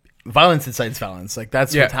 violence incites violence. Like,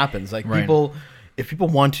 that's what happens. Like, people, if people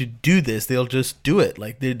want to do this, they'll just do it.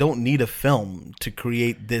 Like, they don't need a film to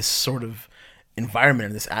create this sort of environment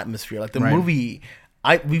and this atmosphere. Like, the movie,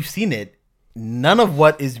 we've seen it. None of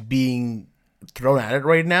what is being thrown at it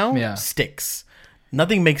right now sticks.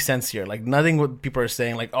 Nothing makes sense here. Like, nothing what people are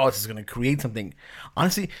saying, like, oh, this is going to create something.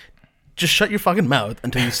 Honestly, just shut your fucking mouth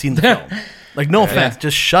until you've seen the film. Like, no offense,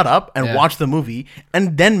 just shut up and watch the movie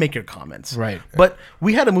and then make your comments. Right. But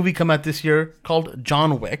we had a movie come out this year called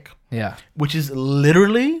John Wick. Yeah. Which is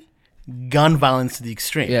literally gun violence to the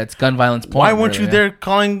extreme. Yeah, it's gun violence porn. Why weren't you there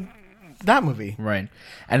calling that movie? Right.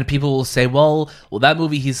 And people will say, well, that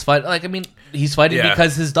movie he's fighting. Like, I mean, he's fighting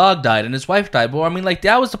because his dog died and his wife died. Well, I mean, like,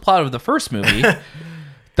 that was the plot of the first movie.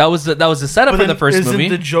 that was the setup for the first movie.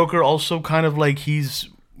 Isn't the Joker also kind of like he's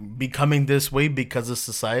becoming this way because of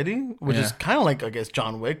society? Which is kind of like, I guess,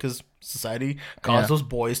 John Wick, because society caused those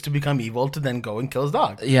boys to become evil to then go and kill his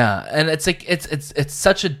dog. Yeah, and it's like it's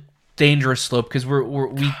such a dangerous slope, because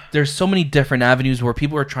we there's so many different avenues where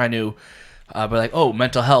people are trying to be like, oh,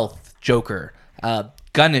 mental health, Joker,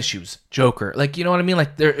 gun issues, Joker. Like, you know what I mean?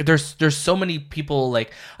 Like, there's so many people.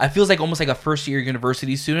 Like, I feels like almost like a first year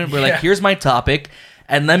university student. We're like, here's my topic,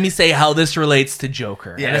 and let me say how this relates to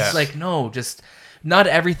Joker. Yeah. And it's like, no, just not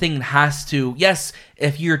everything has to. Yes,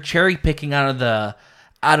 if you're cherry picking out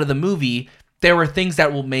of the movie, there were things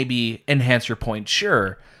that will maybe enhance your point,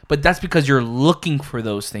 sure, but that's because you're looking for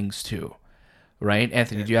those things too. Right,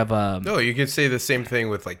 Anthony? Do you have a... No, you could say the same thing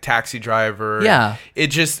with, like, Taxi Driver. Yeah. It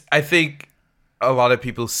just... I think a lot of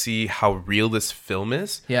people see how real this film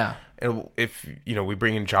is. Yeah. And if, we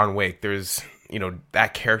bring in John Wick, there's...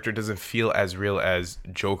 that character doesn't feel as real as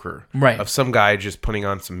Joker. Right. Of some guy just putting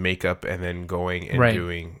on some makeup and then going and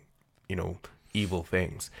doing, evil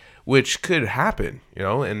things. Which could happen,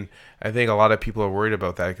 and I think a lot of people are worried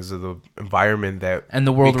about that because of the environment that and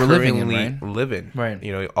the world we're living in,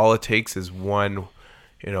 right? All it takes is one,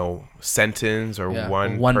 sentence or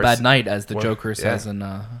one bad night, as the Joker says, and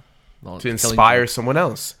to inspire someone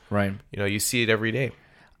else, right? You see it every day,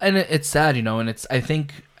 and it's sad, and it's, I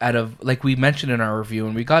think, out of, like we mentioned in our review,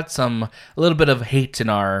 and we got a little bit of hate in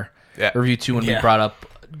our review too when we brought up,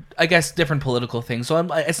 I guess, different political things. So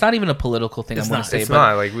it's not even a political thing. I'm going to say, it's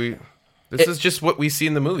not like This is just what we see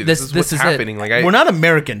in the movie. This is what's happening. Like, we're not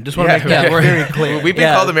American. Just want to make that very clear. We've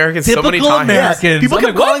been called Americans so many times. Americans. People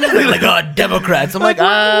keep calling us like, oh, Democrats. I'm like,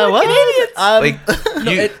 what?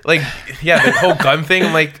 Idiots. The whole gun thing.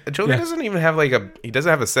 I'm like, Joker doesn't even have he doesn't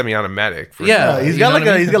have a semi-automatic. He's got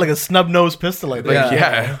like a snub nose pistol like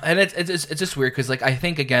that. And it's just weird because, like, I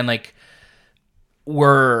think again, like,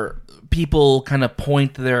 where people kind of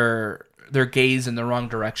point their gaze in the wrong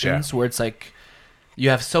directions, where it's like you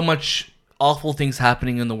have so much awful things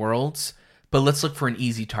happening in the world, but let's look for an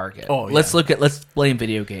easy target. Let's blame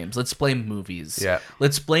video games. Let's blame movies. Yeah.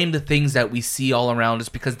 Let's blame the things that we see all around us,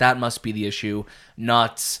 because that must be the issue,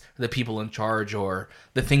 not the people in charge or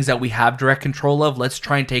the things that we have direct control of. Let's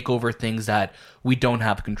try and take over things that we don't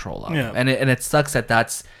have control of. Yeah. And it sucks that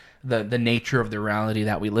that's the nature of the reality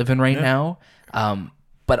that we live in right now.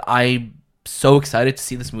 But I'm so excited to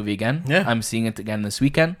see this movie again. Yeah. I'm seeing it again this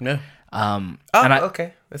weekend. Yeah.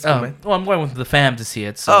 Okay. That's cool, man. Well, I'm going with the fam to see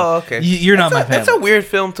it. So Oh, okay. You're not my family. It's a weird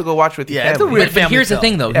film to go watch with your Yeah, it's a family. weird But family here's the film.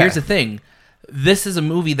 thing, though. Yeah. Here's the thing. This is a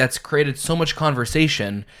movie that's created so much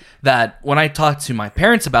conversation that when I talk to my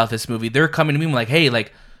parents about this movie, they're coming to me like, "Hey,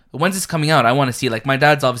 like, when's this coming out? I want to see." Like, my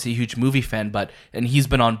dad's obviously a huge movie fan, and he's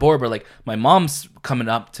been on board. But like, my mom's coming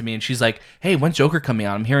up to me and she's like, "Hey, when's Joker coming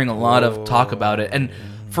out?" I'm hearing a lot of talk about it, and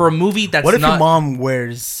for a movie that's What if not, your mom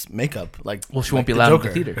wears makeup? Like, well, she won't be the allowed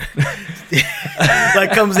in the Joker? theater.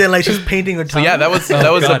 Like comes in like she's painting her So tongue. yeah, that was the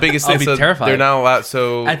God. biggest I'll thing. be So terrified. they're not allowed.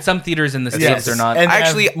 So At some theaters in the states, Yes. they're not. And-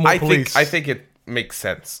 actually, have more police. I think it makes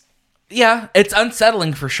sense. Yeah, it's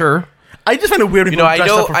unsettling for sure. I just find it weird. When You know, people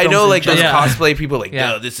dress up for I films know, in like those general. Yeah. cosplay people, like,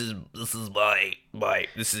 Yeah. no, this is this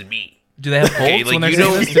is me. Do they have colds Okay, when like they're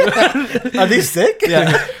you saying know, this too? Are they sick?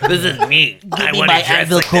 Yeah. this is me. I want to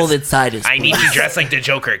dress like this. inside is. I need to dress like the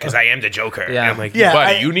Joker because I am the Joker. Yeah. And I'm like, Yeah,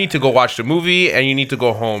 buddy, I- you need to go watch the movie and you need to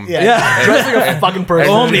go home. Yeah, Yeah. dress like a fucking person.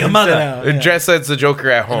 Go home to your and mother. sit down, And yeah. dress as the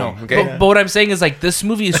Joker at home. Okay. But what I'm saying is like this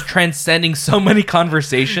movie is transcending so many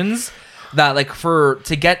conversations that like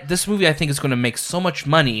to get this movie, I think is going to make so much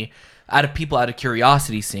money out of people out of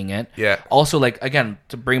curiosity seeing it. Yeah. Also, like again,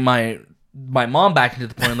 to bring my mom back into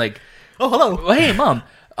the point, like, Oh, hello. well, hey mom,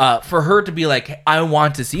 for her to be like, I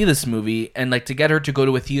want to see this movie, and like to get her to go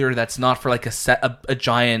to a theater that's not for like a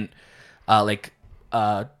giant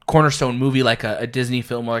cornerstone movie like a Disney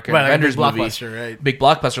film or like an Right, like a Avengers big movie, blockbuster, right. big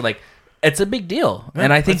blockbuster, like it's a big deal.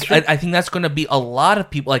 And I think that's true. I think that's going to be a lot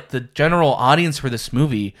of people, like the general audience for this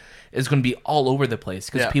movie is going to be all over the place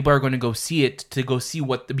because Yeah. people are going to go see it to go see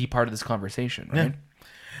what to be part of this conversation, right?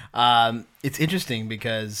 It's interesting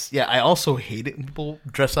because I also hate it when people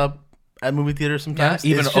dress up at movie theaters Yeah, sometimes.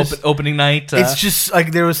 even It's just- opening night. It's just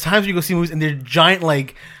like there was times you go see movies and they're giant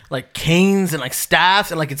like canes and like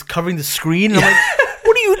staffs and like it's covering the screen and I'm like,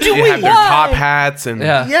 what are you doing? They have their Why? top hats and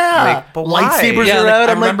Yeah. Yeah, Like, but why? lightsabers Yeah, are like, out.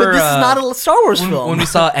 I I'm like, but remember, this is not a Star Wars film. when we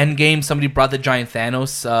saw Endgame, somebody brought the giant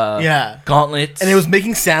Thanos gauntlet, and it was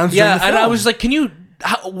making sounds. yeah, during the and I film. was like, can you?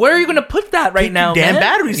 Where are you going to put that right Take now? your damn man?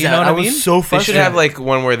 batteries You out. know what I I was mean? so They frustrated. should have like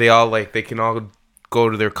one where they can all go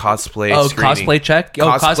to their cosplay. Oh, screening. cosplay check.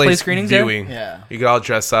 Oh, cosplay screenings. there? viewing. Yeah. You could all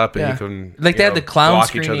dress up and Yeah. you can Like they you had the know, clown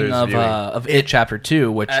block each screening other's viewing. of It Chapter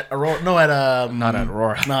 2, which At Aurora, no, at not at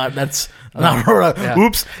Aurora. No, that's not Aurora. Yeah.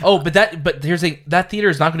 Oops, Oh, but here's that theater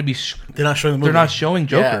is not going to be. they're not showing the movie. They're not showing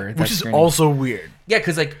Joker. Yeah, at that which is screening. also weird. Yeah,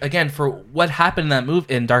 because like again, for what happened in that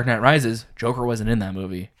movie in Dark Knight Rises, Joker wasn't in that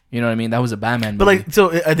movie. You know what I mean? That was a Batman movie. But like,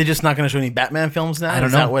 so are they just not going to show any Batman films now? I don't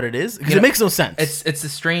Is know. that what it is? Because You it know, makes no sense. it's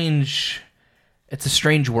a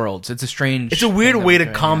strange world. It's a strange. It's a weird thing that way we're to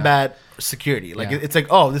doing, combat security. Like Yeah. it's like,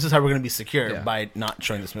 oh, this is how we're going to be secure Yeah. by not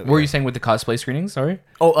showing this movie. What were you saying with the cosplay screenings? Sorry,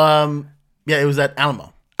 Oh, yeah, it was at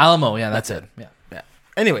Alamo. Alamo. Yeah, that's it. Yeah, Yeah.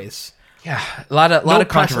 Anyways, yeah. A lot of no press at the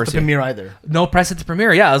controversy. premiere either. No press at the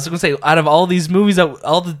premiere. Yeah, I was gonna say, out of all these movies,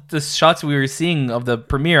 all the shots we were seeing of the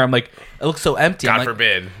premiere, I'm like, it looks so empty. I'm God like,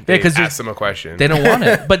 forbid. Yeah, They 'cause there's- ask them a question. they don't want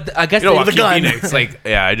it. But I guess You know, they, With a Joaquin gun. Phoenix, like,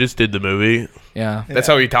 yeah, I just did the movie. yeah. That's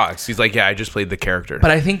how he talks. He's like, yeah, I just played the character.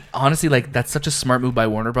 But I think honestly, like that's such a smart move by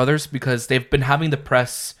Warner Brothers because they've been having the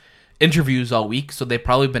press interviews all week, so they've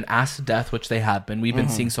probably been asked to death, which they have been. We've been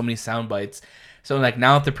seeing so many sound bites. So like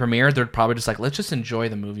now at the premiere, they're probably just like, let's just enjoy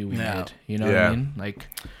the movie we Yeah. made. You know what Yeah. I mean? Like,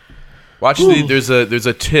 Watch there's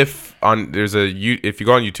a TIFF on if you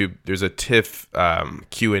go on YouTube, there's a TIFF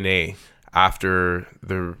Q&A after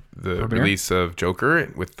the release of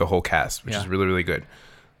Joker with the whole cast, which Yeah. is really, really good.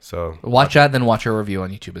 So watch that, then watch our review on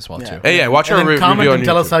YouTube as well Yeah. too. hey, yeah, watch And our then comment review on and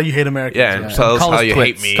tell YouTube. us how you hate Americans. Yeah, and Yeah. tell us Call how us you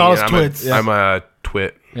twits. hate me. Call us I'm twits. I'm a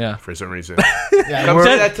twit. Yeah. For some reason. Yeah, Come we're-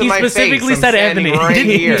 say that to He my specifically face. I'm said standing Anthony. right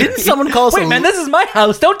here. Didn't someone call us Wait, a man, this is my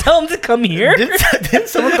house. Don't tell him to come here. didn't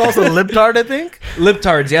someone call us a libtard? I think.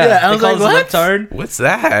 Libtards, yeah. Yeah, I They was call like, us a what? libtard. What's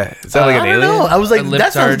that? Is that like an I don't alien? know. I was like, A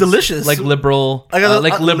that sounds libtards, delicious. Like liberal, I got a-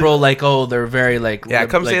 like liberal, like oh, they're very like. Yeah,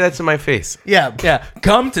 come like, say that to my face. Yeah. Yeah,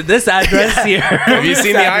 come to this address here. Have you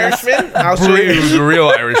seen The Irishman? I'll show you the real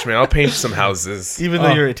Irishman. I'll paint some houses. Even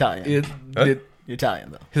though Oh. you're Italian. Huh? You're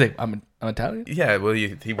Italian though. He's like, I'm Italian. Yeah, well,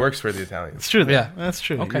 he works for the Italians. It's true. Though. Yeah. That's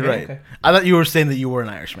true. Okay, You're right. okay. I thought you were saying that you were an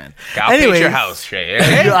Irishman. I'll paint Anyways, your house, Shay.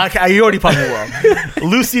 Okay? you already probably will.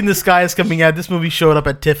 Lucy in the Sky is coming out. This movie showed up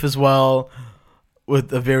at TIFF as well,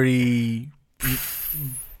 with a very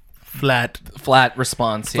flat Flat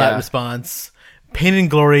response. Pain and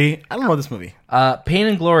Glory. I don't know this movie. Pain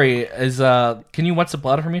and Glory is. Can you watch the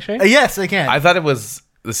plot for me, Shay? Yes, I can. I thought it was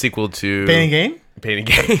the sequel to Pain and Gain. Pain and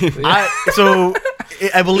Gain.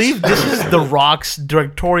 I believe this is The Rock's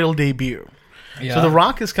directorial debut. Yeah. So The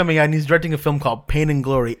Rock is coming out and he's directing a film called Pain and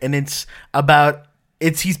Glory, and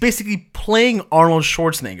he's basically playing Arnold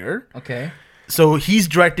Schwarzenegger. Okay. So he's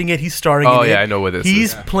directing it. He's starring in it. Oh, yeah, I know what this is.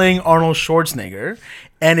 He's playing Arnold Schwarzenegger.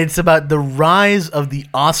 And it's about the rise of the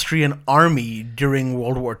Austrian army during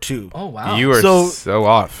World War II. Oh, wow. You are so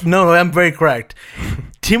off. No, I'm very correct.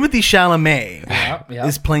 Timothy Chalamet Yeah.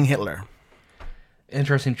 is playing Hitler.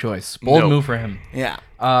 Interesting choice. Bold No. move for him. Yeah.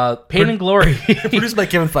 Pain and Glory Produced by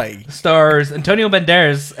Kevin Feige. stars Antonio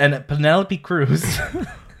Banderas and Penelope Cruz.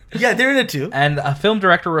 Yeah, they're in it too. And a film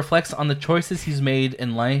director reflects on the choices he's made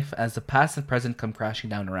in life as the past and present come crashing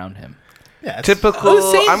down around him. Yeah, it's- Typical.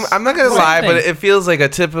 I'm not gonna same lie, thing. but it feels like a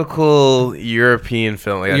typical European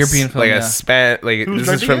film. Like European film, like yeah. a Span. Like Who's this is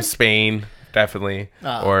directing from it? Spain, definitely.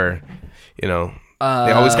 Oh. Or, they're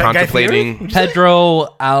always Guy Fieri? contemplating.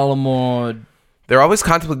 Pedro Alamo. They're always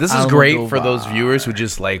contemplating. This is great for those Almodovar. viewers who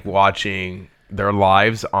just like watching their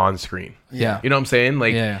lives on screen. Yeah. You know what I'm saying?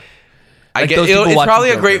 Like, Yeah. I Like get those people it's watching probably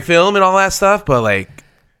a Joker. great film and all that stuff, but like,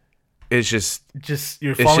 it's just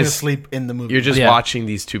you're falling just- asleep in the movie. you're just Yeah. watching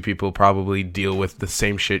these two people probably deal with the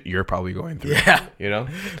same shit you're probably going through. Yeah. You know?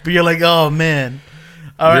 But you're like, oh man.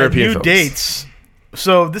 All right, European new films. dates.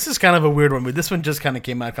 So this is kind of a weird one, but this one just kind of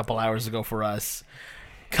came out a couple hours ago for us.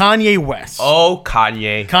 Kanye West. Oh,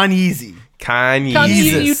 Kanye. Kanye. Kanye. Kanye,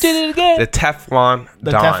 Jesus. you did it again. The Teflon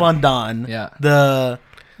The Don. Teflon Don. Yeah. The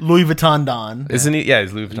Louis Vuitton Don. Isn't he? Yeah,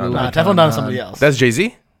 he's Louis Vuitton. Nah, Vuitton Teflon Don Don. is somebody else. That's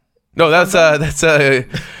Jay-Z? No, that's Gotti.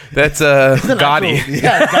 That's That's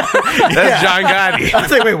John Gotti. I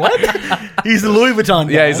was like, wait, what? He's the Louis Vuitton Don.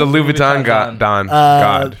 Yeah, he's a Louis Vuitton Vuitton Don.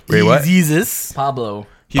 God. Wait, what? Jesus. Pablo.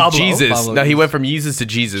 He's Pablo. Jesus. Pablo No, he Jesus. went from Jesus to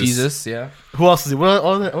Jesus. Jesus, yeah. Who else is he? What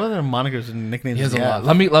other monikers and nicknames He has does a he lot.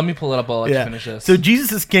 have? Let me pull it up while I Yeah. finish this. So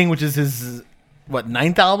Jesus is King, which is his,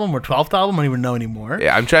 9th album or 12th album? I don't even know anymore.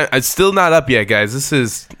 Yeah, I'm trying. It's still not up yet, guys. This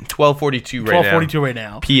is 12:42 right 12:42 right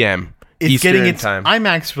now. now. PM. It's Eastern getting its time.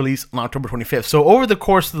 IMAX release on October 25th. So over the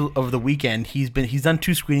course of the weekend, he's done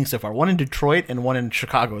 2 screenings so far. One in Detroit and one in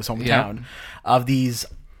Chicago, his hometown, of these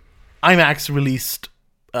IMAX released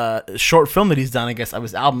short film that he's done. I guess of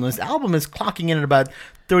his album. This album is clocking in at about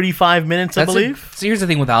 35 minutes, I believe. So here's the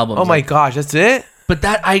thing with albums. Oh my like, gosh, that's it? But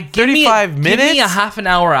that I give 35 me, Give me a minutes? half an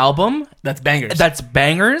hour album. That's bangers. That's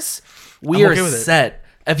bangers. We I'm are okay with it. set.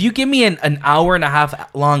 If you give me an hour and a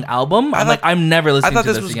half long album, I'm never I listening thought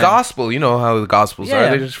to this was again. gospel. You know how the gospels Yeah.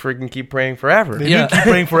 are. They just freaking keep praying forever. They Yeah. do keep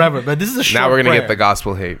praying forever, but this is a short Now we're going to prayer. get the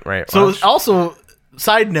gospel hate, right? So Watch. also,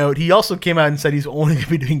 side note, he also came out and said he's only going to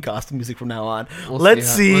be doing gospel music from now on. Let's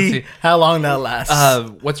see how long that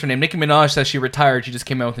lasts. What's her name? Nicki Minaj says she retired. She just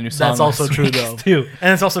came out with a new song. That's also last true, week, though. Too.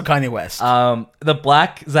 And it's also Kanye West. The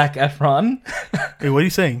Black Zac Efron. Wait, what are you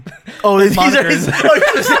saying? Oh, these are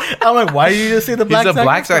monikers. I'm like, why did you just say the black? He's a Zac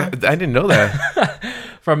black Efron? guy. I didn't know that.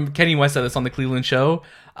 From Kenny West said this on the Cleveland show.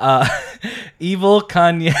 Evil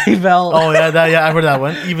Kanye Vel. Oh yeah, I heard that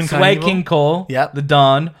one. Even Swag Kanye King Cole. Yep. The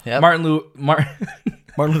Don. Yep. Martin Martin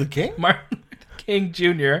Luther King. King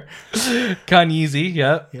Jr. Kanye.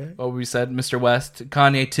 Yep. Yeah. What we said, Mr. West.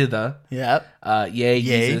 Kanye to the. Yeah. Ye,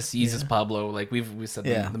 Ye, Jesus, Pablo. Like we said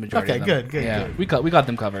Yeah. the majority. Okay, of them. good, Yeah, good. we got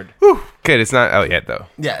them covered. Good, it's not out yet, though.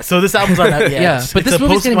 Yeah. So this album's not out yet. Yeah, but It's this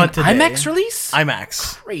movie's supposed to getting come an out today. IMAX release.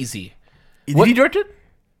 IMAX. Crazy. Did What- he direct it?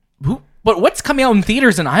 Who? But what's coming out in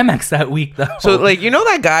theaters in IMAX that week though? So, like, you know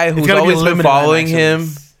that guy who's gotta be a always been limited following IMAX him?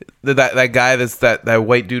 release. That guy that's that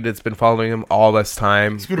white dude that's been following him all this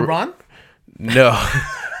time? Scooter Braun? No.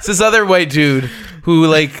 It's this other white dude who,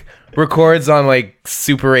 like, records on, like,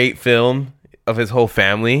 Super 8 film of his whole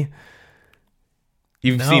family.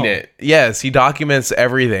 You've No. seen it. Yes, he documents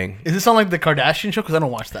everything. Is this on like the Kardashian show? Because I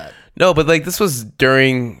don't watch that. No, but, like, this was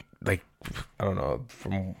during, like, I don't know,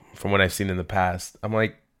 from what I've seen in the past. I'm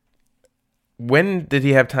like, when did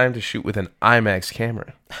he have time to shoot with an IMAX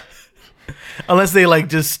camera? Unless they like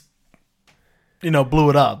just,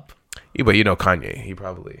 blew it up. Yeah, but you know Kanye. He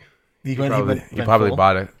probably He probably full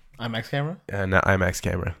bought it. IMAX camera. An IMAX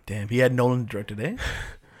camera. Damn, he had Nolan direct today.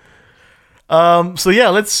 So yeah,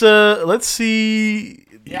 let's see.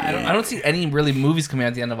 yeah, I don't see any really movies coming out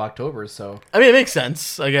at the end of October. So I mean, it makes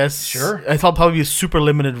sense, I guess. Sure. I thought probably a super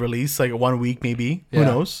limited release, like 1 week maybe. Who yeah,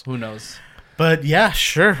 knows? Who knows? But yeah,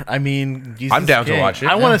 sure. I mean, Jesus I'm down to King. watch it.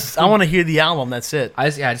 I want to hear the album. That's it.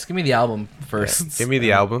 Just give me the album first. Give me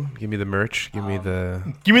the album. Give me the merch. Give me the.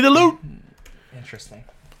 Give me the loot. Interesting.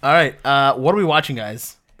 All right. What are we watching,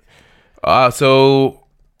 guys? So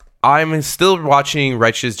I'm still watching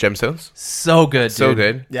Righteous Gemstones. So good, dude. So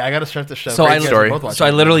good. Yeah, I got to start the show. So Great I guys, story. we're both So I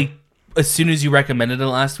watching. literally, as soon as you recommended it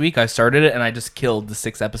last week, I started it and I just killed the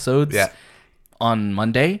 6 episodes. Yeah. On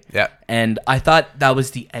Monday. Yeah. And I thought that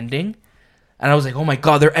was the ending. And I was like, oh my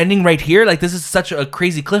God, they're ending right here? Like, this is such a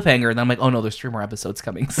crazy cliffhanger. And then I'm like, oh no, there's 3 more episodes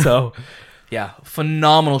coming. So, yeah,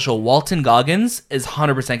 phenomenal show. Walton Goggins is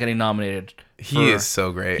 100% getting nominated He is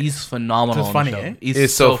so great. He's phenomenal. It's funny, on the show. eh? He's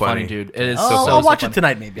It's so so funny, funny. dude. It is. I'll watch funny. it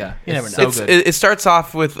tonight, maybe. Yeah, You never it's know. so good. It starts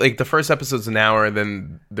off with like the first episode's an hour, and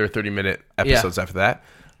then there are 30-minute episodes after that.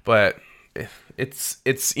 But it's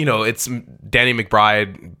it's Danny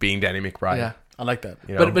McBride being Danny McBride. Yeah. I like that.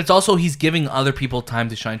 You know? But it's also he's giving other people time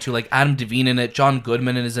to shine too, like Adam Devine in it, John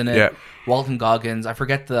Goodman is in it, Yeah. Walton Goggins. I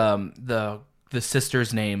forget the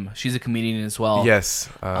sister's name. She's a comedian as well. Yes.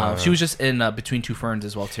 She was just in Between Two Ferns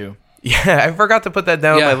as well too. Yeah, I forgot to put that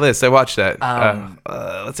down Yeah. on my list. I watched that.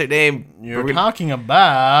 What's her name? You're talking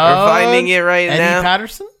about... We're finding it right Eddie now.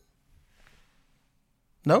 Patterson?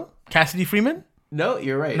 No? Cassidy Freeman? No,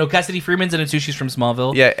 you're right. No, Cassidy Freeman's in it too. She's from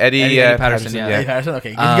Smallville. Yeah, Eddie Patterson. Yeah. Eddie Patterson? Okay.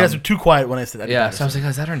 You guys were too quiet when I said Eddie Yeah, Patterson. so I was like, oh,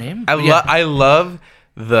 is that her name? I love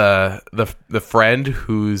the friend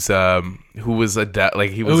who was he was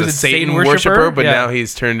a Satan worshiper, but Yeah. now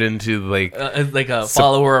he's turned into like a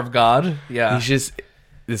follower of God. Yeah. he's just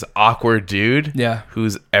this awkward dude Yeah.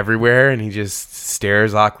 who's everywhere, and he just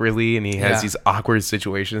stares awkwardly, and he has Yeah. these awkward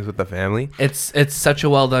situations with the family. It's such a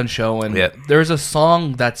well done show, and Yeah. there's a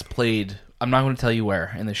song that's played. I'm not going to tell you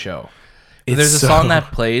where in the show. But It's there's a so- song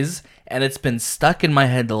that plays, and it's been stuck in my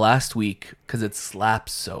head the last week because it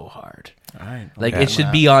slaps so hard. All right. Like Yeah. it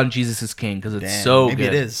should be on Jesus is King because it's Damn, so maybe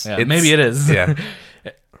good. it is. Yeah, It's- maybe it is. Yeah.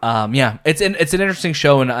 Yeah. It's an interesting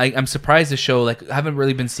show, and I'm surprised the show like I haven't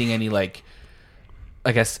really been seeing any like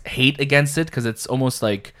I guess hate against it because it's almost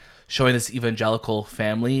like showing this evangelical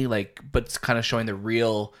family but it's kind of showing the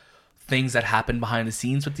real things that happen behind the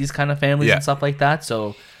scenes with these kind of families Yeah. and stuff like that.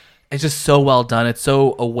 So it's just so well done. It's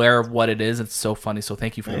so aware of what it is. It's so funny. So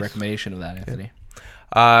thank you for the recommendation of that, Anthony.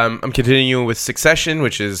 I'm continuing with Succession,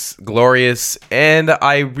 which is glorious, and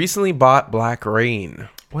I recently bought Black Rain.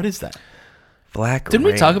 What is that? Didn't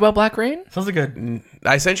we talk about Black Rain? Sounds like a...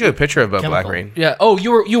 I sent you a picture of Black Chemical. Rain. Yeah. Oh,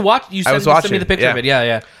 you watched. You was sent me watching, the picture yeah. of it.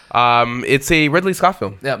 Yeah, yeah. It's a Ridley Scott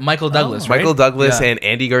film. Yeah. Michael Douglas. right? Michael Douglas Yeah. and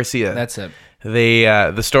Andy Garcia. That's it. They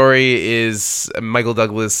the story is Michael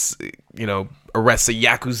Douglas, arrests a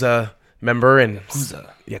Yakuza member and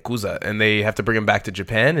Yakuza, and they have to bring him back to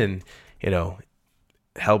Japan, and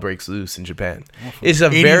hell breaks loose in Japan. It's a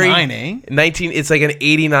 89, very 19. It's like an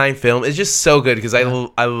 89 film. It's just so good because I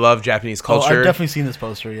love Japanese Oh, culture, I've definitely seen this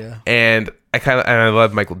poster, yeah. and I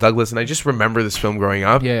love Michael Douglas, and I just remember this film growing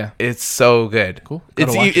up. Yeah. It's so good. Cool. Gotta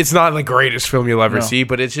It's watch it. it's not the greatest film you'll ever No. see,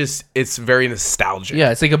 but it's very nostalgic.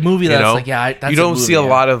 Yeah, it's like a movie that's like that's you don't a movie, see a yeah.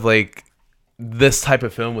 lot of like this type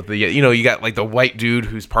of film with the you got like the white dude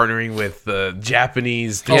who's partnering with the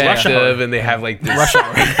Japanese Yeah. detective, and they have like this.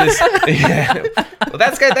 Yeah. Well,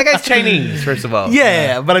 that guy's Chinese, first of all.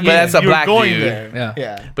 Yeah, but I mean, that's a you're black going dude. there. Yeah.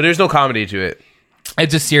 Yeah. But there's no comedy to it.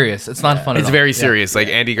 It's just serious. It's not fun. It's at all. very serious. Like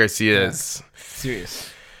Andy Garcia is. Serious.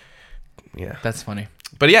 Yeah. That's funny.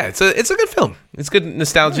 But yeah, it's a good film. It's good,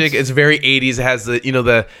 nostalgic. It's very 80s. It has the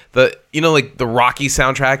like the Rocky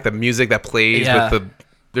soundtrack, the music that plays Yeah. with the.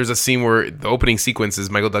 There's a scene where the opening sequence is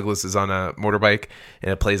Michael Douglas is on a motorbike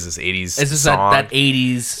and it plays this 80s It's just song. that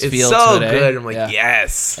 80s It's feel so to it. good. I'm like, Yeah.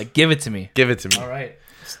 yes, Like, give it to me. give it to me. All right.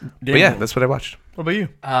 But yeah, that's what I watched. What about you?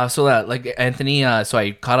 So that like Anthony, so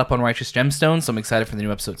I caught up on Righteous Gemstones. So I'm excited for the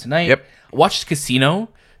new episode tonight. Yep. Watched Casino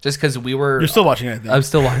just because we were. You're still watching it, I think. I'm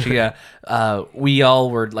still watching. Yeah. We all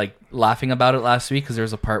were like laughing about it last week because there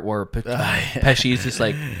was a part where Pesci's just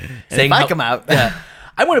like saying, if I come out. yeah,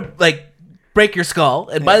 I want to like break your skull,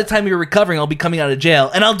 and by the time you're recovering, I'll be coming out of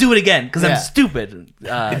jail, and I'll do it again because I'm Yeah. stupid.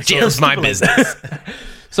 Jail's my business.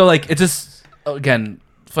 So like it's just again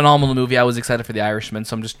phenomenal movie. I was excited for The Irishman,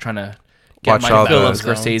 so I'm just trying to get Watch my all fill the of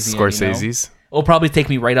Scorsese. Scorsese's. It'll probably take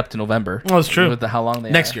me right up to November. Oh, it's true. With how long they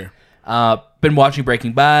Next are. year. Been watching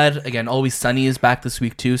Breaking Bad again. Always Sunny is back this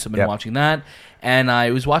week too, so I've been Yep. watching that. And I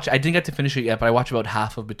didn't get to finish it yet, but I watched about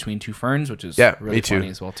half of Between Two Ferns, which is really me too. funny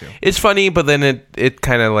as well too. It's funny, but then it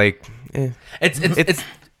kind of like.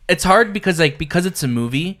 It's hard because it's a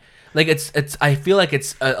movie. Like it's I feel like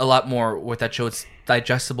it's a lot more with that show. It's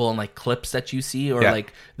digestible in like clips that you see or Yeah.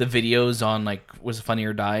 like the videos on like Was It Funny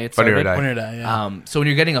or Die? It's Funny or Die. When you're done, yeah. So when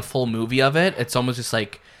you're getting a full movie of it, it's almost just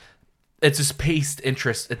like it's just paced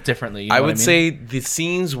differently. You know I what would mean? say the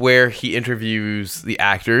scenes where he interviews the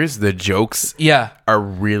actors, the jokes yeah. are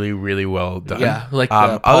really, really well done. Yeah, like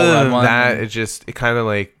the Paul other Rudd than one. that, it kind of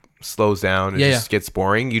like slows down. It Yeah, just gets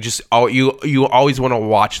boring. You just you always want to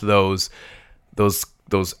watch those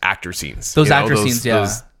actor scenes. Those you know, actor scenes, yeah.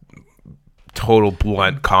 Those total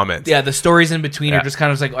blunt comments. Yeah, the stories in between Yeah. are just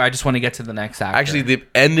kind of like, oh, I just want to get to the next actor. Actually, the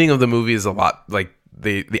ending of the movie is a lot like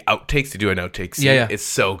the outtakes. To do an outtake scene, Yeah. it's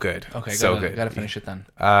so good. okay, so gotta, good. Gotta finish it then.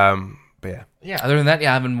 But yeah. Yeah. Other than that, I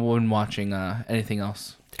haven't been watching anything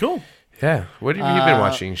else. Cool. Yeah. What have you been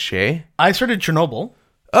watching, Shay? I started Chernobyl.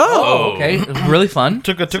 Oh, Okay, really fun.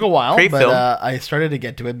 Took a while, Great but film. I started to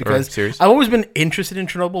get to it because series. I've always been interested in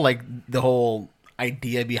Chernobyl, like the whole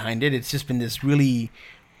idea behind it. It's just been this really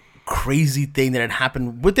crazy thing that had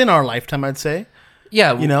happened within our lifetime, I'd say.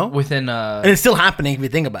 Yeah, You know? within And it's still happening if you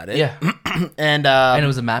think about it. yeah, And and it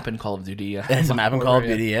was a map in Call of Duty. Yeah, it's a map in Call of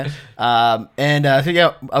Duty, yeah. So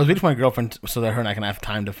yeah, I was waiting for my girlfriend so that her and I can have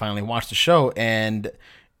time to finally watch the show, and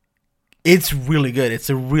it's really good. It's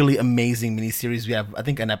a really amazing miniseries. We have, I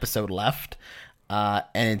think, an episode left, and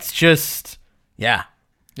it's just, yeah,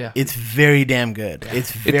 it's very damn good.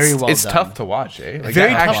 It's very well It's done. tough to watch, eh? Like,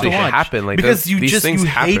 Very that tough actually to watch happen. Like because these you things hate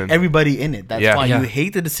happen. everybody in it. That's Yeah. why Yeah. you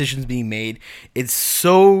hate the decisions being made. It's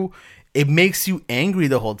so it makes you angry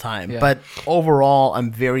the whole time. Yeah. But overall,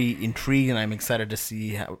 I'm very intrigued and I'm excited to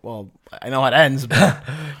see how. Well, I know how it ends, but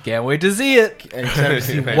Can't wait to see it. I'm excited to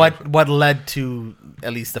see what led to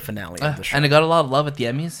at least the finale of the show. And it got a lot of love at the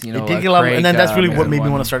Emmys. You know, It did get a lot, Craig, and then that's really what made me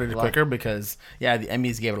won want to start it a lot. quicker because the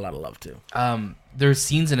Emmys gave it a lot of love too. There's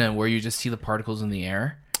scenes in it where you just see the particles in the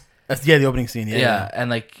air. That's the opening scene. Yeah, and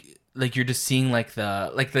like you're just seeing like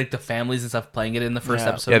the families and stuff playing it in the first Yeah.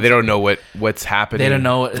 episode. Yeah, they don't know what's happening. They don't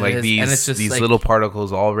know what it like is, these and it's just these like- little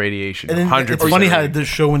particles, all radiation. And then 100%. it's funny how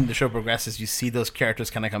when the show progresses, you see those characters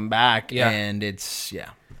kind of come back, Yeah. and it's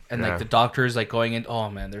and Yeah. like the doctors like going in. Oh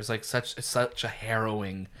man, there's like such a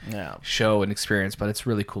harrowing yeah. show and experience, but it's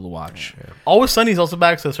really cool to watch. Always Sunny's also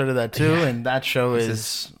back, so I started that too, and that show This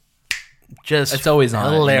is just It's always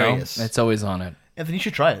on. hilarious. It, you know? It's always on it. Anthony, you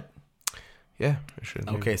should try it. yeah, I should.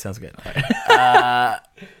 Okay, sounds good.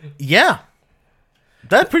 Yeah,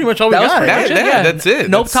 that's pretty much all we That was got. pretty right? much it. Yeah, that's it.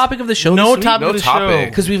 No That's- topic of the show. No this topic No of the topic. show.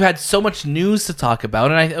 because we've had so much news to talk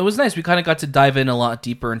about, and it was nice. We kind of got to dive in a lot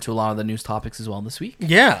deeper into a lot of the news topics as well this week.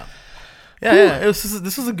 Yeah. Yeah.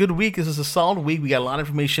 This was a good week. This was a solid week. We got a lot of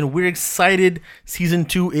information. We're excited. Season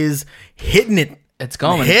 2 is hitting it. It's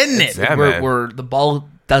going. Hitting It's- it. Yeah, man. we're the ball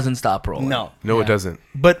doesn't stop rolling. No. No, Yeah. it doesn't.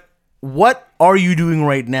 But what are you doing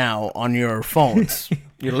right now on your phones?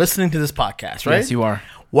 You're listening to this podcast, right? Yes, you are.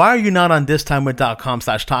 Why are you not on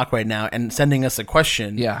thistimewith.com/talk right now and sending us a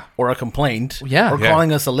question Yeah. or a complaint Yeah. or Yeah.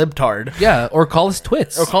 calling us a libtard Yeah, or call us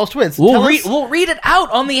twits. or call us twits? We'll read it out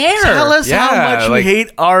on the air. Tell us how Yeah, much like- you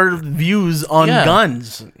hate our views on Yeah.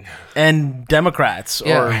 guns and Democrats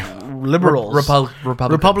Yeah. or liberals.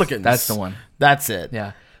 Republicans. That's the one. That's it.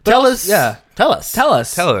 Yeah. Tell us. Yeah. Tell us. Tell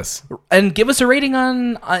us. Tell us. And give us a rating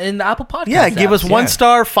on in the Apple Podcast. Yeah, give us apps. 1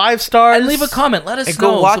 star, 5 stars. And leave a comment. Let us And know.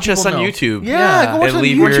 go so watch us people on know. YouTube. Yeah, Yeah. go watch And on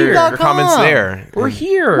leave your YouTube.com. comments there. We're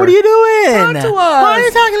here. What are you doing? Talk to Why are you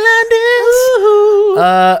us. talking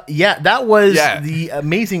like this? Yeah, that was Yeah. the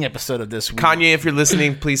amazing episode of this week. Kanye, if you're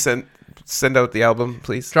listening, please send out the album,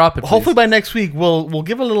 please. Drop it. Please. Hopefully by next week we'll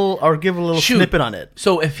give a little Shoot. snippet on it.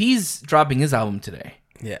 So if he's dropping his album today,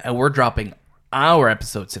 Yeah. and we're dropping our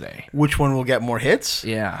episode today, Which one will get more hits?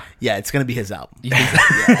 yeah, Yeah, it's gonna be his album. you think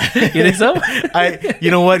so? You think so? You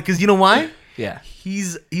know what? Because you know why? Yeah,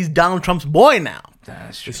 He's Donald Trump's boy now.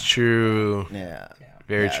 that's true. It's true. Yeah.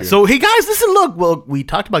 Very true. So hey guys, listen, look. Well, we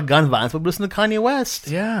talked about gun violence, but listen to Kanye West.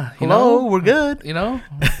 Yeah, you Hello, know, we're good. You know,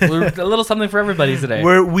 we're a little something for everybody today.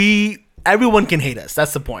 Everyone can hate us.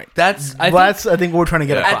 That's the point. I think I think what we're trying to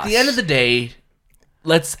get across. at the end of the day,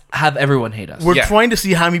 let's have everyone hate us. we're Yeah. trying to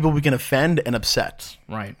see how many people we can offend and upset.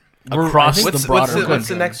 right. Across I think the broader what's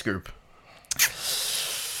the next group?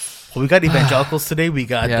 Well, we got evangelicals today. We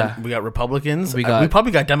got Yeah. we got Republicans. We We got-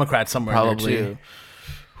 probably got Democrats somewhere Probably. in there too.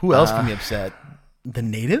 Who else can be upset? The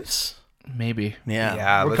natives? Maybe. Yeah,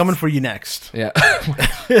 Yeah, we're let's- coming for you next. Yeah.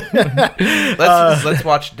 Let's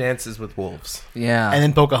watch Dances with Wolves. yeah. And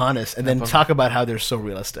then Pocahontas, and then talk about how they're so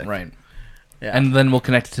realistic. right. Yeah. And then we'll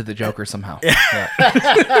connect it to the Joker somehow.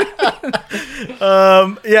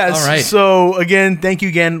 Yes. All right. So again, thank you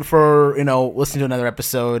again for listening to another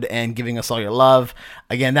episode and giving us all your love.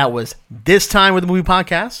 Again, that was This Time with the Movie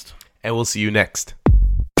Podcast. And we'll see you next.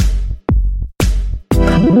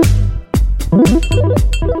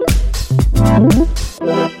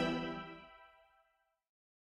 Yeah.